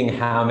seeing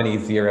how many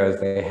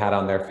zeros they had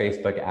on their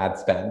Facebook ad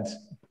spend,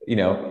 you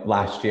know,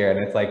 last year.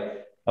 And it's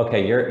like,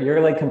 okay,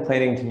 you're like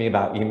complaining to me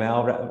about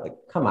email. Like,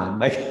 come on,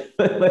 like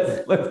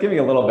let's give me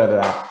a little bit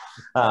of that.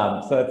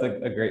 So that's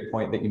a great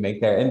point that you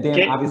make there. And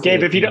Dan, obviously,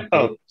 Gabe, if you don't,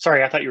 oh,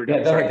 sorry, I thought you were done.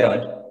 Yeah, go ahead,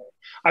 Dylan.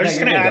 I was just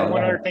going to add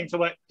one other thing to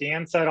what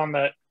Dan said on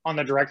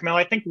the direct mail.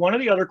 I think one of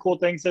the other cool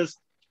things is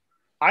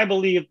I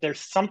believe there's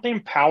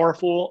something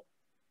powerful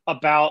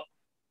about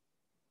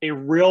a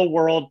real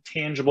world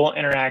tangible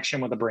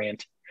interaction with a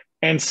brand.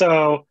 And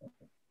so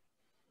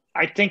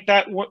I think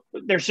that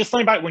there's just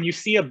something about when you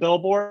see a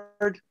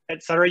billboard,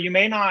 et cetera, you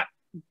may not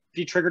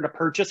be triggered to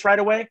purchase right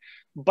away,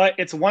 but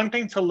it's one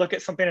thing to look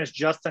at something as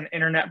just an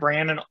internet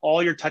brand and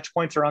all your touch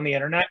points are on the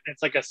internet. And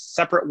it's like a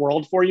separate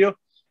world for you.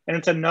 And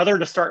it's another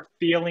to start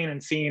feeling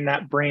and seeing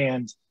that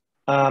brand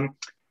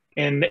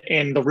in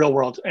the real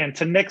world. And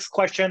to Nick's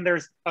question,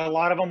 there's a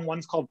lot of them.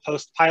 One's called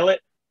Postpilot,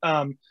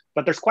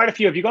 but there's quite a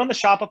few. If you go on the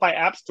Shopify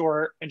App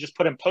Store and just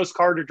put in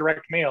postcard or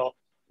direct mail,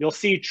 you'll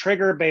see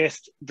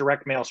trigger-based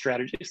direct mail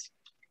strategies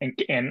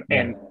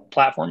and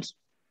platforms.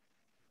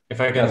 If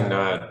I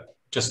can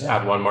just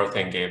add one more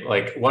thing, Gabe,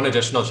 like one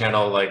additional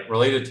channel, like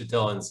related to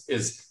Dylan's,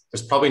 is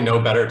there's probably no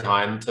better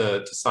time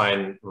to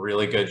sign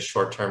really good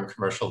short-term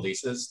commercial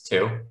leases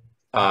too,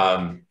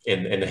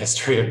 in the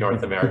history of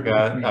North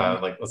America,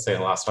 like let's say in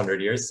the last 100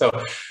 years. So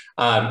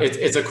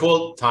it's a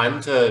cool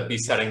time to be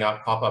setting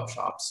up pop-up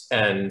shops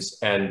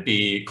and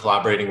be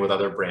collaborating with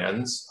other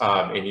brands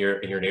in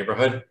your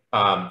neighborhood.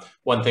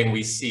 One thing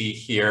we see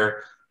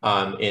here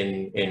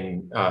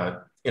in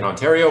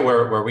Ontario,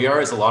 where we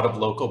are, is a lot of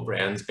local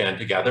brands band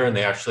together and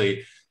they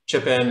actually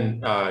chip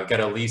in, get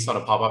a lease on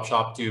a pop-up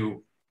shop,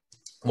 do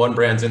one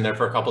brand's in there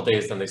for a couple of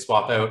days, then they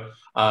swap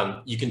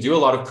out. You can do a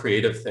lot of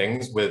creative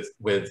things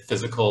with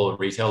physical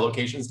retail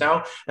locations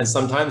now. And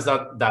sometimes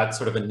that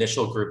sort of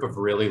initial group of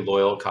really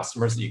loyal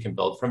customers that you can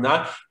build from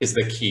that is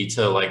the key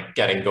to like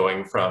getting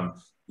going from,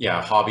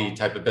 hobby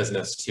type of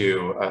business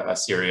to a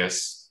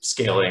serious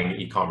scaling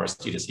e-commerce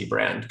D2C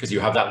brand, because you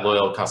have that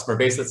loyal customer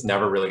base that's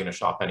never really going to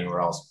shop anywhere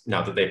else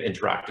now that they've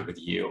interacted with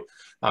you.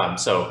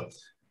 So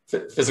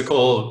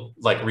physical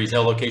like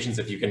retail locations,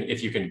 if you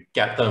can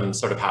get them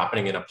sort of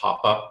happening in a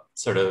pop-up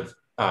sort of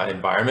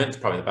environment,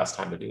 probably the best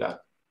time to do that.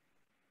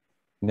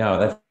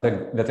 No,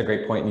 that's a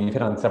great point. And you've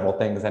hit on several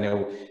things. I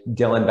know,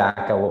 Dylan,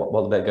 back a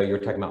little bit ago, you were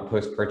talking about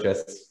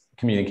post-purchase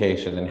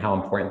communication and how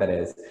important that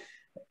is.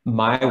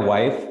 My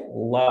wife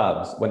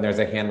loves when there's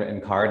a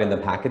handwritten card in the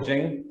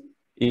packaging,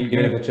 even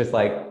if it's just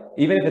like,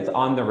 even if it's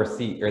on the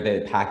receipt or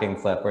the packing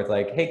slip where it's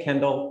like, hey,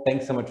 Kendall,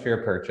 thanks so much for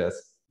your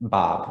purchase,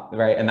 Bob,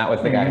 right? And that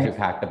was the guy who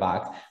packed the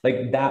box.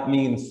 Like, that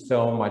means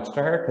so much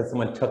to her because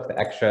someone took the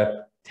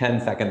extra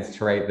 10 seconds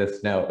to write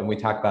this note. And we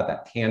talk about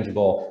that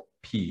tangible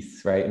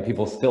piece, right? And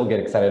people still get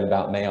excited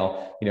about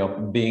mail, you know,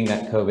 being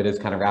that COVID is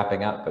kind of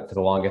wrapping up, but for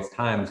the longest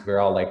times, we're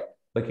all like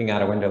looking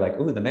out a window like,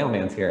 ooh, the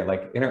mailman's here,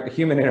 like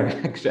human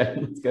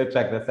interaction. Let's go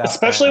check this out.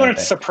 Especially when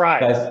it's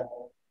surprise. Guys,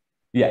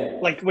 yeah.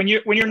 Like when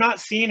you're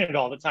not seeing it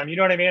all the time, you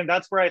know what I mean? And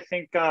that's where I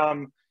think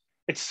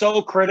it's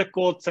so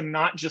critical to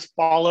not just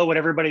follow what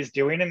everybody's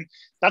doing. And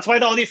that's why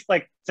all these,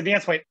 like, to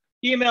Dan's point,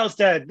 email's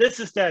dead, this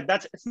is dead.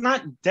 It's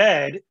not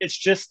dead. It's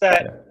just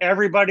that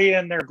everybody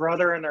and their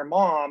brother and their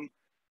mom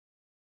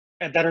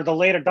and that are the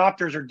late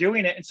adopters are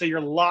doing it. And so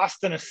you're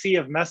lost in a sea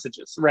of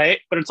messages, right?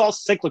 But it's all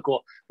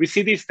cyclical. We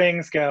see these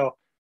things go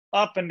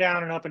up and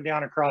down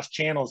across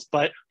channels.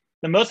 But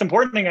the most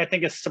important thing, I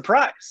think, is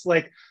surprise.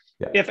 Like,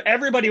 if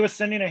everybody was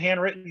sending a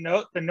handwritten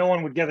note, then no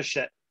one would give a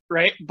shit,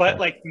 right? But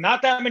like,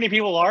 not that many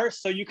people are.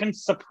 So you can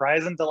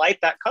surprise and delight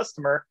that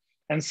customer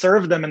and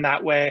serve them in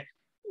that way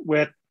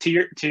with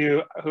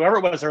to whoever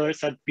it was earlier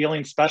said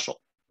feeling special.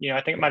 You know,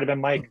 I think it might have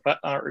been Mike, but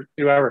or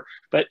whoever.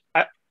 But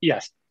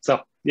yes.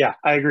 So yeah,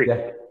 I agree.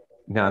 Yeah.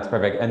 No, it's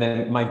perfect. And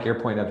then Mike, your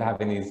point of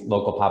having these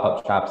local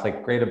pop-up shops,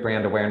 like, greater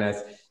brand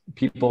awareness.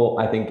 People,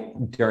 I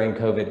think, during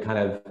COVID kind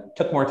of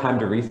took more time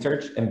to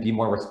research and be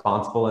more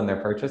responsible in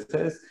their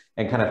purchases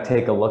and kind of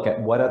take a look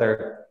at what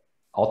other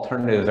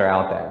alternatives are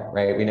out there,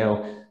 right? We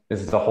know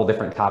this is a whole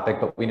different topic,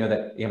 but we know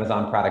that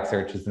Amazon product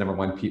search is the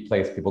 #1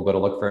 place people go to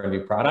look for a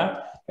new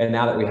product. And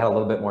now that we had a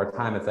little bit more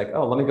time, it's like,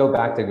 oh, let me go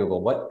back to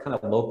Google. What kind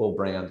of local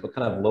brands, what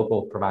kind of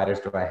local providers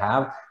do I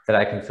have that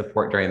I can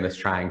support during this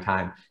trying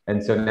time?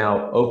 And so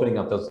now opening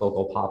up those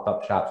local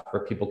pop-up shops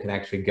where people can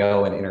actually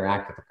go and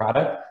interact with the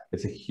product,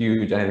 it's a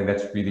huge, and I think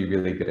that's really,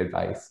 really good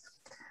advice.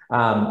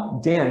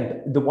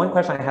 Dan, the one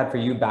question I had for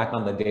you back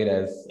on the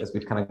data as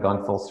we've kind of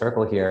gone full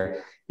circle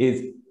here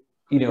is,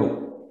 you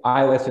know,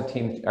 iOS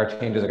 15, our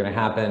changes are going to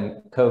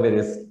happen. COVID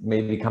is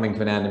maybe coming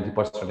to an end and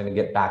people are starting to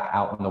get back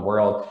out in the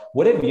world.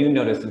 What have you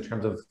noticed in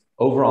terms of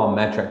overall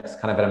metrics,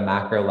 kind of at a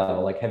macro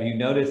level? Like, have you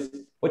noticed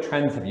what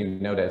trends have you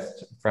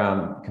noticed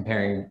from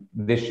comparing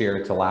this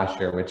year to last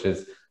year, which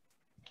is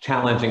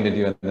challenging to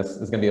do, and this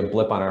is going to be a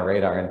blip on our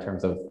radar in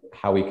terms of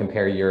how we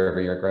compare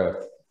year-over-year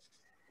growth?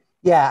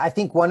 Yeah, I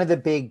think one of the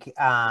big,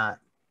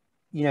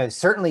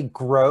 certainly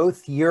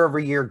growth,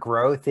 year-over-year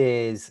growth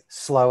is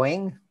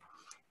slowing.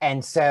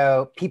 And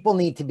so people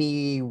need to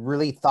be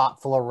really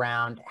thoughtful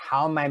around,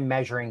 how am I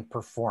measuring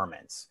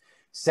performance?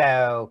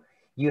 So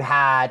you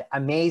had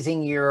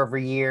amazing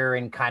year-over-year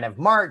in kind of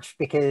March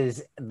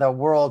because the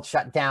world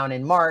shut down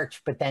in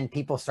March, but then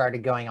people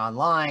started going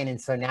online. And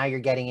so now you're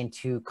getting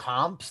into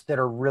comps that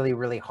are really,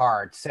 really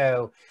hard.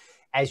 So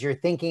as you're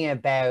thinking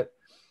about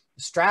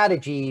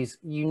strategies,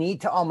 you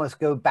need to almost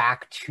go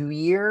back 2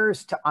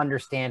 years to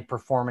understand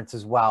performance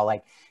as well.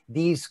 Like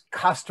these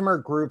customer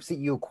groups that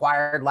you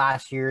acquired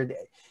last year,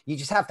 you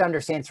just have to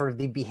understand sort of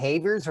the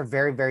behaviors are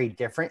very, very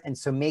different. And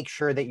so make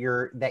sure that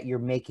you're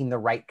making the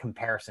right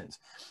comparisons.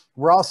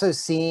 We're also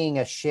seeing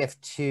a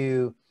shift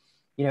to,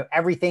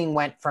 everything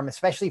went from,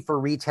 especially for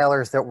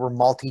retailers that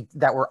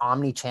were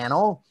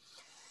omni-channel,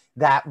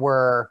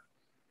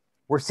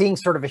 we're seeing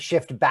sort of a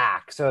shift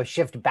back. So a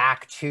shift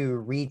back to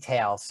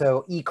retail.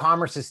 So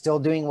e-commerce is still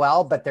doing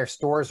well, but their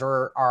stores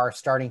are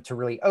starting to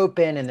really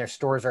open and their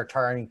stores are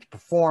starting to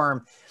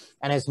perform.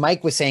 And as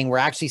Mike was saying, we're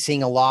actually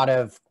seeing a lot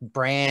of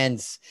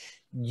brands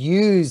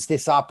use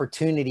this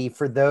opportunity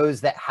for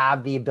those that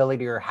have the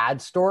ability or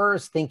had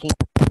stores thinking.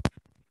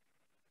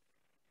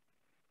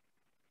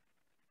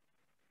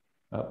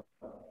 Oh,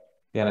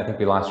 yeah, and I think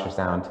we lost your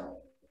sound.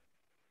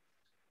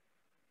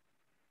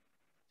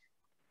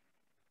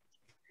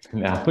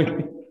 No.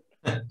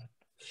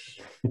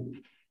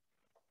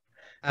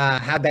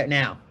 How about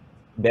now?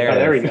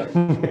 There we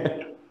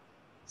go.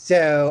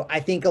 So I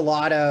think a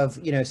lot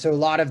of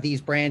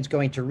these brands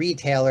going to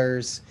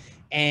retailers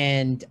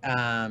and,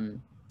 a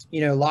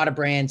lot of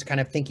brands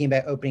kind of thinking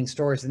about opening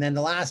stores. And then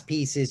the last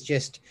piece is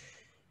just,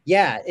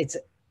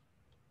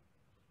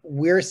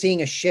 we're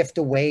seeing a shift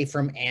away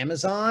from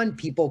Amazon.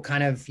 People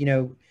kind of,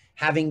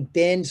 having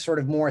been sort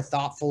of more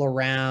thoughtful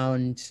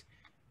around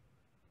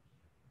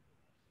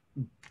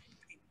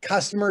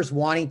customers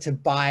wanting to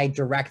buy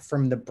direct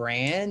from the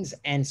brands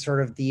and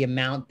sort of the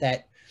amount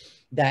that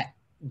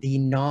the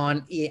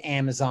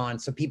non-Amazon,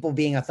 so people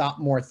being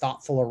more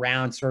thoughtful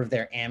around sort of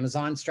their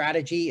Amazon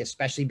strategy,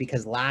 especially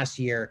because last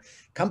year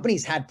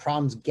companies had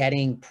problems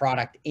getting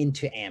product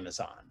into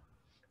Amazon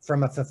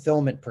from a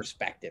fulfillment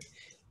perspective.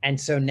 And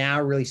so now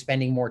really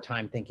spending more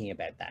time thinking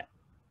about that.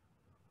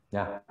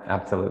 Yeah,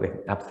 absolutely.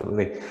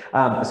 Absolutely.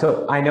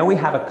 So I know we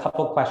have a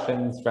couple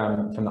questions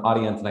from the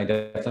audience, and I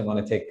definitely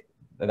want to take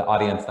the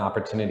audience an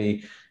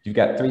opportunity. You've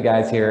got 3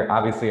 guys here.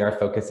 Obviously, our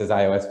focus is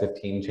iOS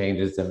 15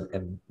 changes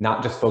and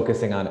not just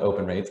focusing on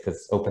open rates,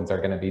 because opens are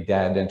going to be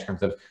dead in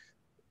terms of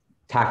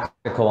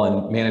tactical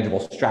and manageable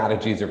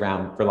strategies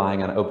around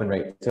relying on open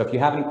rates. So if you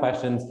have any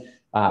questions,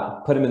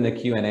 put them in the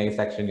Q&A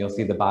section. You'll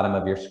see the bottom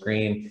of your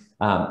screen.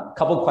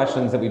 Couple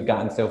questions that we've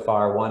gotten so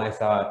far. One, I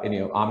saw,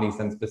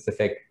 Omnisend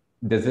specific.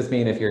 Does this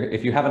mean if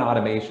you have an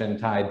automation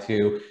tied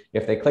to,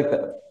 if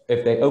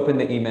they open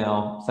the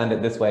email, send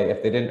it this way,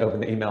 if they didn't open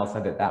the email,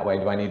 send it that way,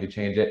 do I need to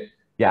change it?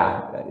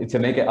 Yeah, to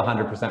make it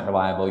 100%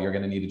 reliable, you're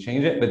going to need to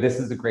change it. But this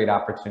is a great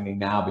opportunity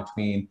now,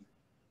 between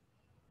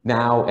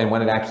now and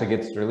when it actually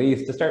gets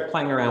released, to start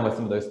playing around with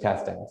some of those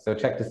testing. So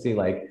check to see,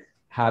 like,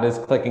 how does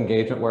click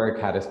engagement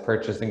work? How does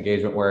purchase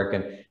engagement work?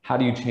 And how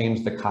do you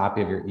change the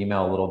copy of your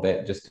email a little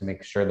bit just to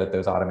make sure that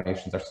those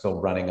automations are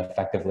still running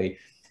effectively?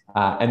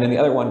 And then the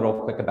other one real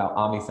quick about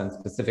Omnisend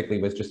specifically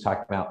was just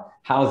talking about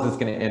how is this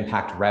going to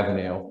impact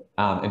revenue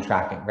and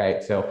tracking,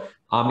 right? So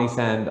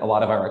Omnisend, a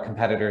lot of our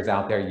competitors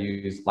out there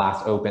use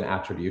last open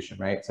attribution,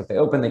 right? So if they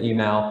open the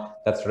email,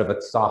 that's sort of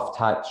a soft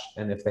touch.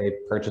 And if they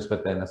purchase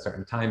within a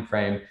certain time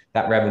frame,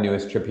 that revenue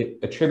is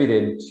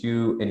attributed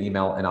to an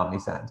email in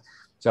Omnisend.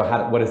 So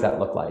what does that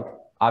look like?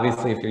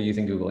 Obviously, if you're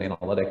using Google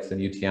Analytics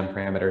and UTM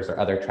parameters or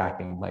other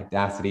tracking like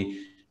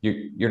Daasity,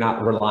 you're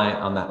not reliant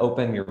on that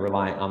open, you're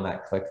reliant on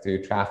that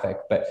click-through traffic.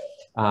 But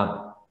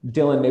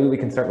Dylan, maybe we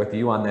can start with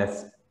you on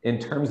this. In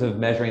terms of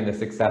measuring the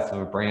success of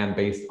a brand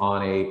based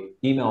on a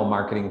email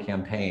marketing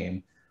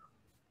campaign,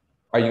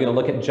 are you going to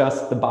look at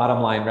just the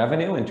bottom line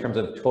revenue in terms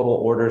of total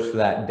orders for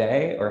that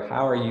day? Or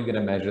how are you going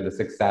to measure the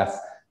success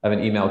of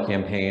an email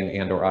campaign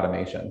and or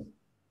automation?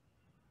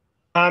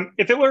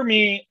 If it were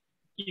me,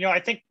 I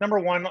think number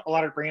one, a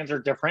lot of brands are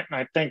different. And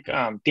I think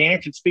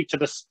Dan could speak to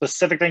the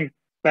specific thing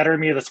better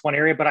than me in this one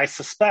area, but I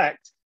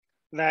suspect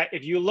that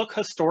if you look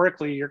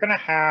historically, you're going to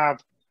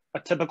have a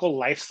typical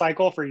life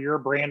cycle for your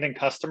brand and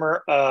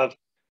customer of,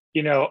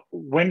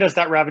 when does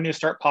that revenue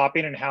start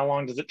popping and how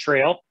long does it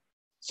trail?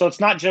 So it's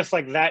not just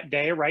like that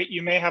day, right?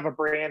 You may have a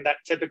brand that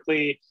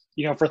typically,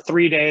 for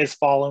 3 days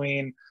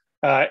following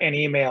an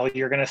email,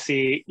 you're going to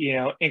see,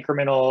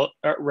 incremental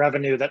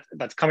revenue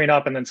that's coming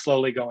up and then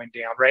slowly going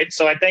down, right?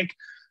 So I think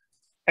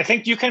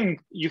you can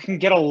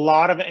get a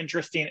lot of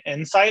interesting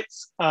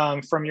insights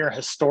from your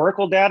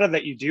historical data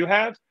that you do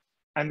have,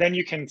 and then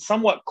you can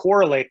somewhat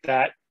correlate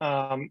that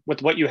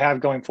with what you have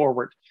going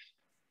forward.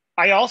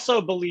 I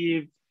also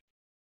believe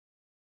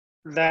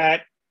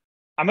that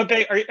I'm a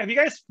big, have you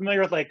guys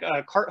familiar with like,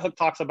 Carthook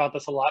talks about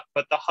this a lot,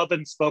 but the hub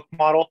and spoke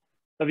model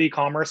of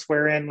e-commerce,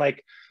 wherein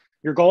like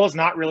your goal is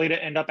not really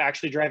to end up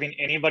actually driving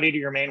anybody to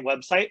your main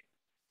website,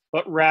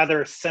 but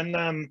rather send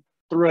them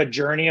through a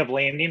journey of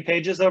landing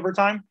pages over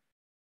time.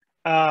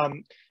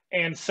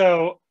 And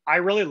so I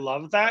really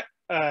love that.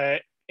 And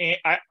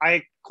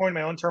I coined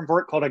my own term for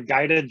it called a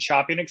guided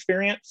shopping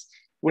experience,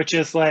 which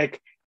is like,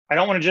 I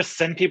don't want to just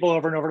send people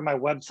over and over to my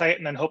website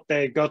and then hope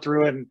they go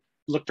through and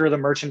look through the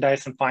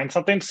merchandise and find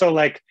something. So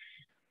like,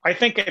 I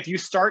think if you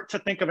start to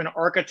think of an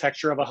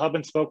architecture of a hub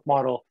and spoke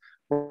model,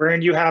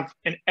 wherein you have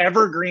an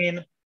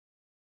evergreen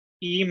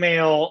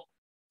email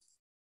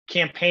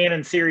campaign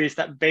and series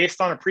that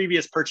based on a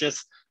previous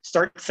purchase,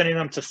 start sending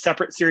them to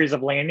separate series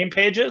of landing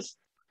pages,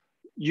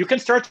 you can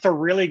start to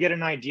really get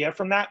an idea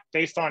from that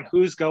based on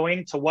who's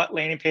going to what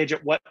landing page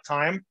at what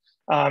time,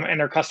 and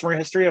their customer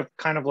history of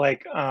kind of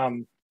like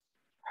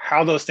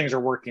how those things are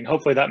working.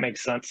 Hopefully that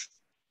makes sense.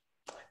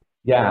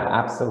 Yeah,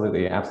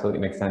 absolutely. Absolutely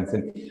makes sense.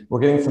 And we're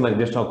getting some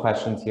additional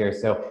questions here.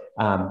 So,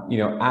 you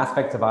know,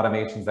 aspects of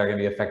automations are going to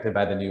be affected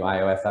by the new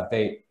iOS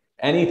update.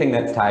 Anything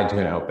that's tied to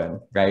an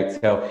open, right?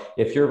 So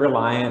if you're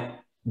reliant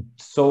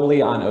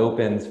solely on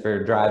opens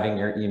for driving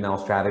your email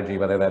strategy,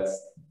 whether that's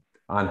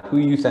on who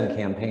you send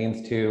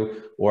campaigns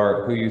to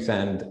or who you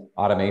send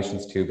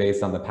automations to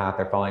based on the path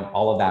they're following,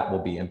 all of that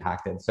will be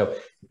impacted. So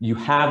you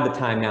have the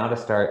time now to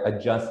start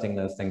adjusting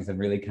those things and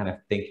really kind of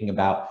thinking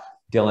about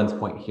Dylan's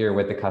point here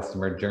with the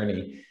customer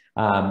journey.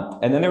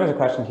 And then there was a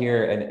question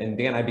here, and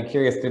Dan, I'd be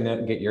curious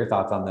to get your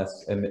thoughts on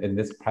this. And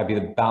this is probably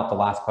about the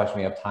last question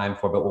we have time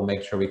for, but we'll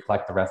make sure we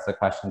collect the rest of the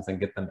questions and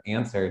get them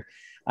answered.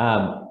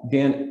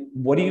 Dan,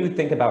 what do you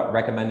think about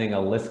recommending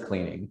a list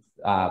cleaning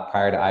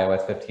prior to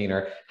iOS 15,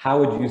 or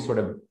how would you sort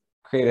of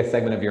create a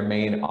segment of your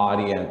main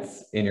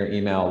audience in your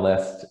email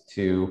list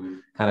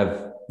to kind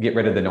of get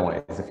rid of the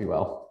noise, if you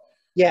will?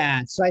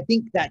 Yeah, so I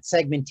think that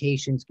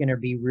segmentation is going to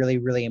be really,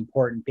 really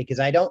important, because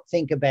I don't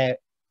think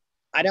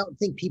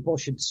people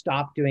should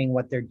stop doing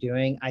what they're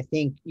doing. I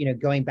think, you know,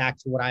 going back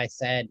to what I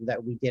said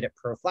that we did at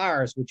Pro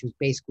Flowers, which was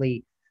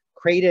basically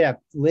created a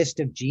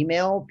list of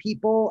Gmail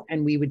people,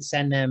 and we would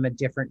send them a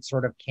different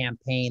sort of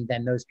campaign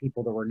than those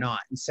people that were not.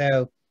 And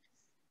so,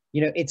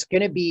 you know, it's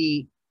going to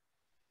be,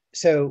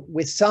 so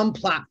with some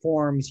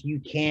platforms, you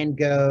can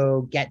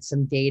go get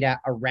some data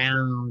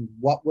around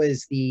what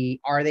was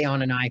are they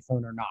on an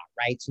iPhone or not,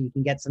 right? So you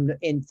can get some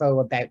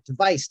info about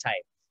device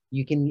type.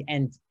 You can,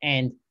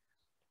 and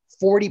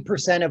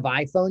 40% of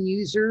iPhone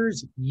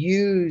users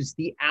use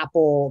the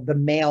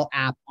Mail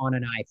app on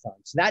an iPhone.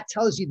 So that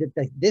tells you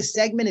that this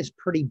segment is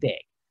pretty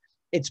big.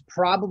 It's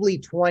probably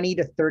 20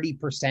 to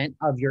 30%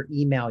 of your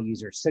email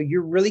users. So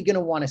you're really going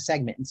to want to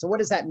segment. And so what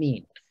does that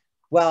mean?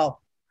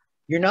 Well,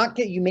 you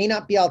may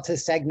not be able to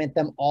segment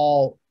them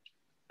all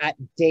at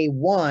day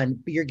one,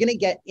 but you're going to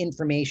get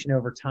information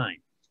over time.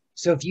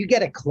 So if you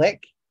get a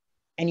click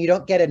and you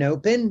don't get an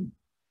open,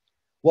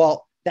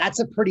 well, that's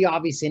a pretty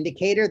obvious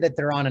indicator that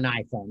they're on an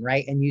iPhone,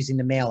 right? And using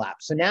the Mail app.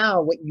 So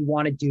now what you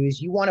want to do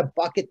is you want to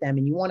bucket them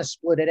and you want to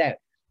split it out,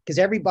 because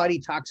everybody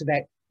talks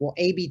about, well,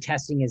 A/B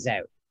testing is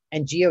out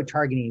and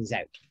geo-targeting is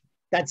out.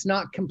 That's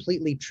not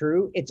completely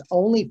true. It's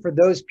only for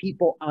those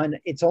people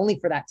it's only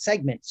for that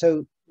segment.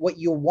 So what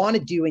you'll want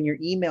to do in your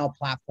email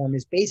platform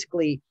is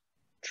basically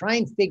try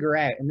and figure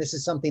out, and this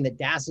is something that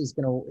Daasity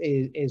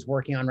is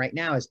working on right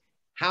now, is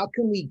how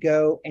can we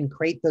go and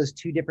create those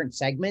two different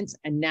segments?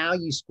 And now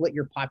you split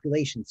your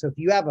population. So if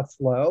you have a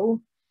flow,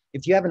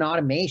 if you have an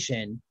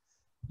automation,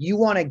 you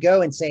want to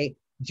go and say,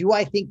 do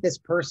I think this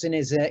person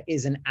is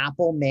an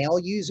Apple Mail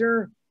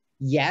user?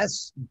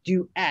 Yes,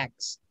 do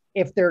X.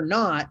 If they're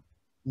not,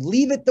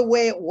 leave it the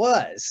way it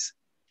was.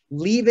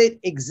 Leave it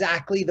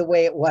exactly the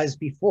way it was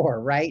before,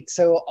 right?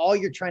 So all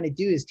you're trying to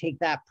do is take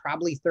that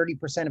probably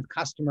 30% of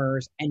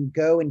customers and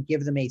go and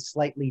give them a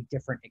slightly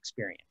different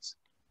experience.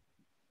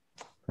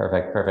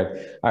 Perfect,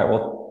 perfect. All right,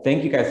 well,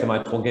 thank you guys so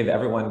much. We'll give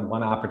everyone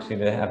one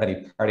opportunity to have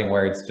any parting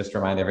words. Just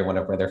remind everyone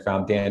of where they're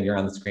from. Dan, you're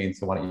on the screen,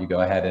 so why don't you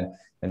go ahead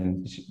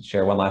and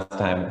share one last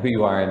time who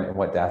you are and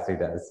what Daasity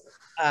does.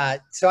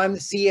 So I'm the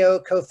CEO,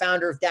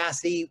 co-founder of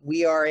Daasity.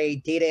 We are a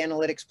data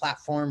analytics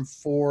platform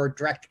for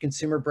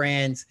direct-to-consumer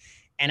brands.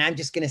 And I'm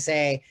just going to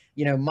say,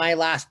 you know, my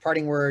last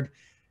parting word,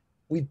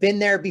 we've been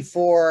there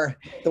before.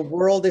 The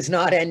world is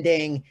not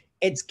ending.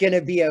 It's going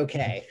to be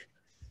okay.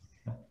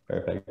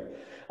 Perfect.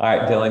 All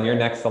right, Dylan, you're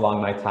next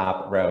along my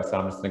top row, so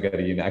I'm just going to go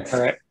to you next. All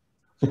right.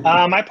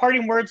 My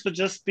parting words would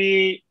just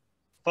be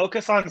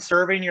focus on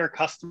serving your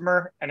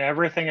customer, and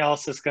everything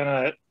else is going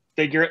to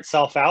figure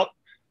itself out.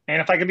 And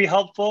if I can be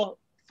helpful,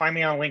 find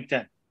me on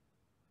LinkedIn.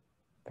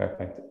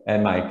 Perfect.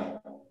 And Mike?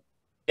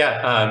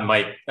 Yeah,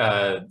 Mike,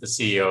 the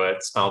CEO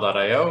at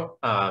Smile.io.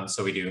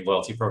 So we do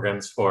loyalty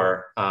programs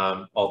for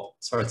all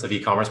sorts of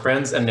e-commerce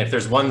brands. And if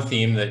there's one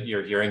theme that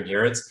you're hearing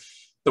here, it's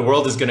the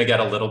world is going to get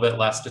a little bit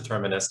less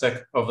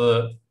deterministic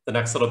over the the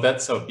next little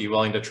bit. So be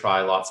willing to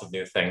try lots of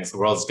new things. The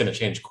world is going to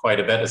change quite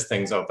a bit as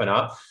things open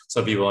up.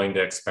 So be willing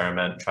to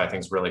experiment, try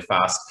things really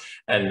fast.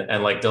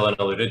 And like Dylan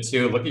alluded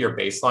to, look at your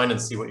baseline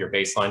and see what your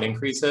baseline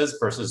increase is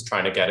versus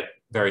trying to get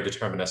very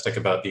deterministic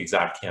about the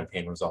exact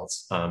campaign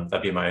results.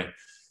 That'd be my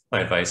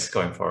advice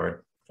going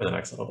forward for the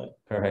next little bit.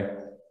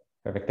 Perfect.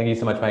 Perfect. Thank you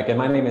so much, Mike. And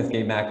my name is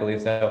Gabe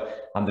Macaluso.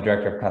 I'm the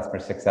Director of Customer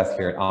Success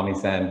here at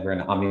Omnisend. We're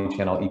an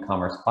omni-channel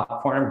e-commerce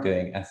platform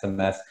doing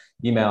SMS,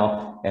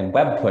 email, and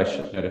web push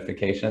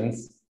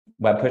notifications.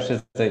 Web push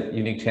is a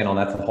unique channel, and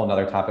that's a whole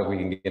nother topic we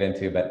can get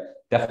into, but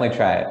definitely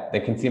try it.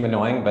 They can seem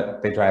annoying,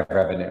 but they drive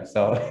revenue.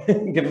 So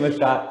give them a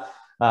shot.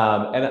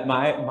 And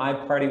my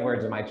parting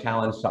words and my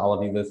challenge to all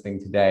of you listening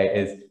today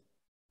is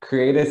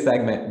create a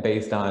segment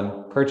based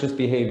on purchase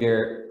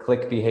behavior,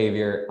 click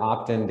behavior,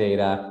 opt-in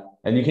data.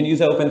 And you can use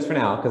opens for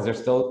now because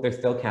they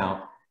still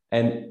count.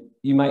 And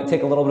you might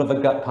take a little bit of a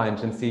gut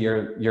punch and see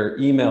your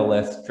email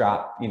list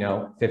drop,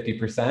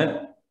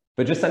 50%,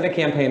 but just send a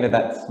campaign to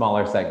that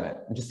smaller segment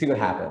and just see what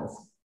happens.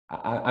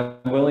 I'm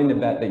willing to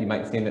bet that you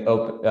might see an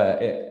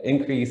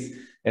increase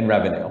in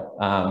revenue.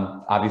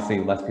 Obviously,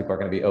 less people are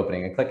going to be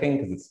opening and clicking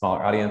because it's a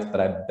smaller audience, but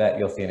I bet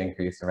you'll see an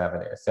increase in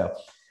revenue. So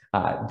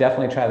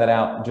definitely try that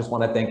out. Just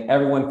want to thank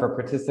everyone for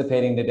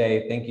participating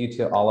today. Thank you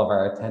to all of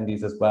our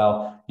attendees as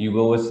well. You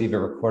will receive a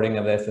recording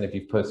of this, and if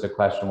you've posted a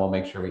question, we'll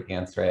make sure we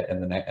answer it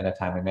in a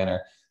timely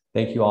manner.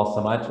 Thank you all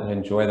so much, and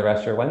enjoy the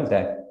rest of your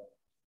Wednesday.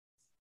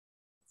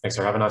 Thanks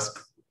for having us.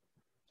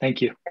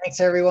 Thank you.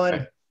 Thanks,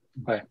 everyone.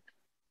 Bye.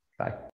 Bye.